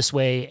feel this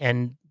way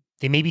and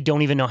they maybe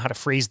don't even know how to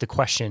phrase the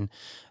question,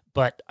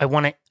 but I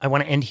want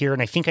to end here.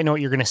 And I think I know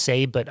what you're going to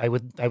say, but I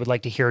would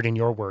like to hear it in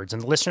your words.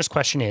 And the listener's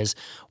question is,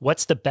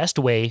 what's the best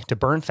way to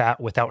burn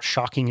fat without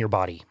shocking your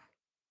body?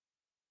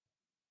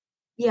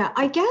 Yeah,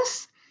 I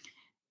guess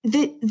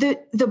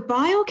the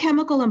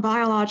biochemical and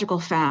biological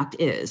fact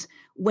is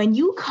when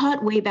you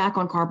cut way back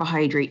on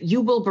carbohydrate,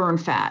 you will burn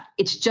fat.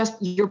 It's just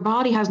your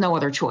body has no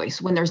other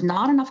choice. When there's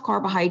not enough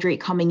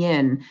carbohydrate coming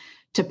in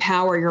to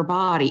power your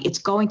body, it's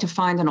going to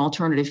find an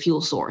alternative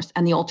fuel source.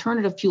 And the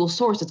alternative fuel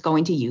source it's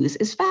going to use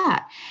is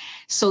fat.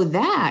 So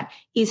that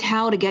is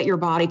how to get your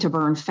body to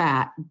burn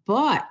fat.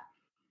 But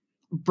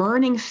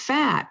burning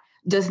fat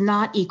does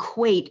not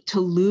equate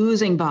to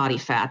losing body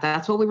fat.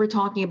 That's what we were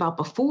talking about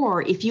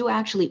before. If you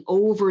actually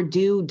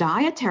overdo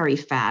dietary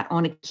fat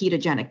on a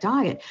ketogenic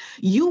diet,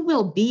 you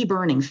will be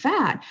burning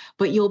fat,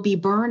 but you'll be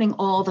burning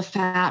all the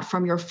fat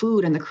from your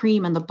food and the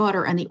cream and the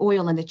butter and the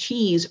oil and the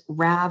cheese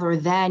rather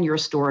than your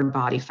stored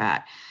body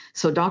fat.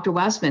 So Dr.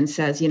 Westman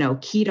says,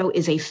 keto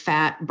is a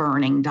fat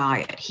burning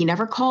diet. He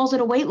never calls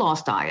it a weight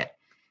loss diet.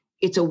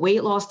 It's a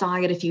weight loss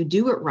diet if you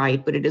do it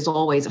right, but it is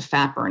always a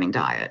fat burning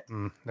diet.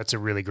 That's a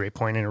really great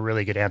point and a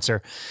really good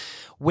answer.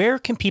 Where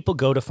can people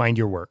go to find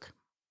your work?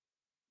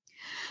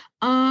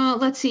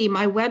 Let's see.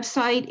 My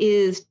website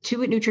is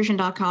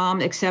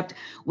tuitnutrition.com, except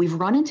we've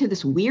run into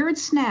this weird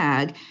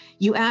snag.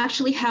 You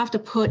actually have to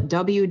put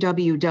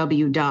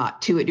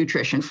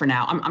www.tuitnutrition for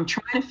now. I'm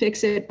trying to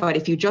fix it, but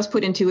if you just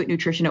put in Tuit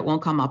Nutrition, it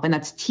won't come up. And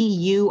that's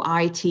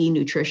TUIT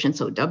Nutrition.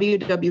 So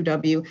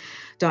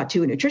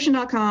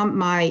www.tuitnutrition.com.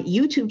 My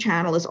YouTube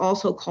channel is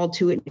also called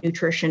Tuit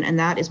Nutrition, and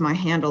that is my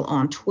handle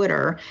on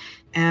Twitter.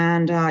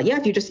 And yeah,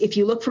 if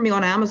you look for me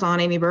on Amazon,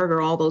 Amy Berger,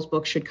 all those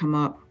books should come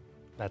up.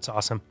 That's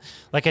awesome.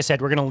 Like I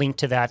said, we're going to link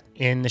to that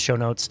in the show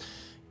notes.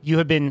 You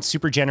have been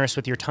super generous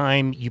with your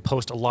time. You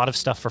post a lot of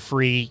stuff for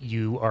free.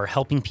 You are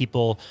helping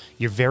people.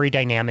 You're very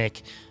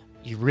dynamic.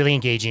 You're really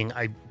engaging.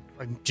 I'm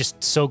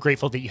just so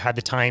grateful that you had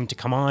the time to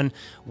come on.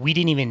 We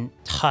didn't even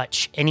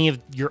touch any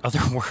of your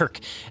other work.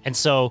 And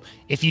so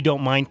if you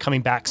don't mind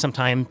coming back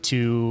sometime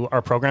to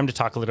our program to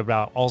talk a little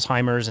about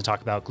Alzheimer's and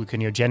talk about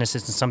gluconeogenesis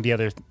and some of the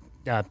other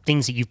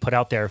things that you've put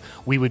out there,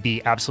 we would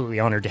be absolutely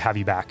honored to have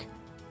you back.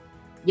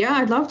 Yeah,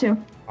 I'd love to.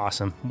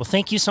 Awesome. Well,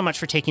 thank you so much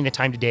for taking the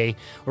time today.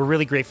 We're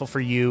really grateful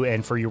for you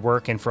and for your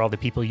work and for all the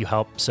people you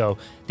help. So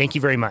thank you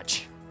very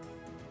much.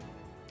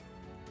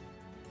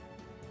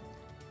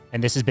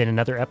 And this has been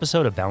another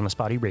episode of Boundless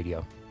Body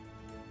Radio.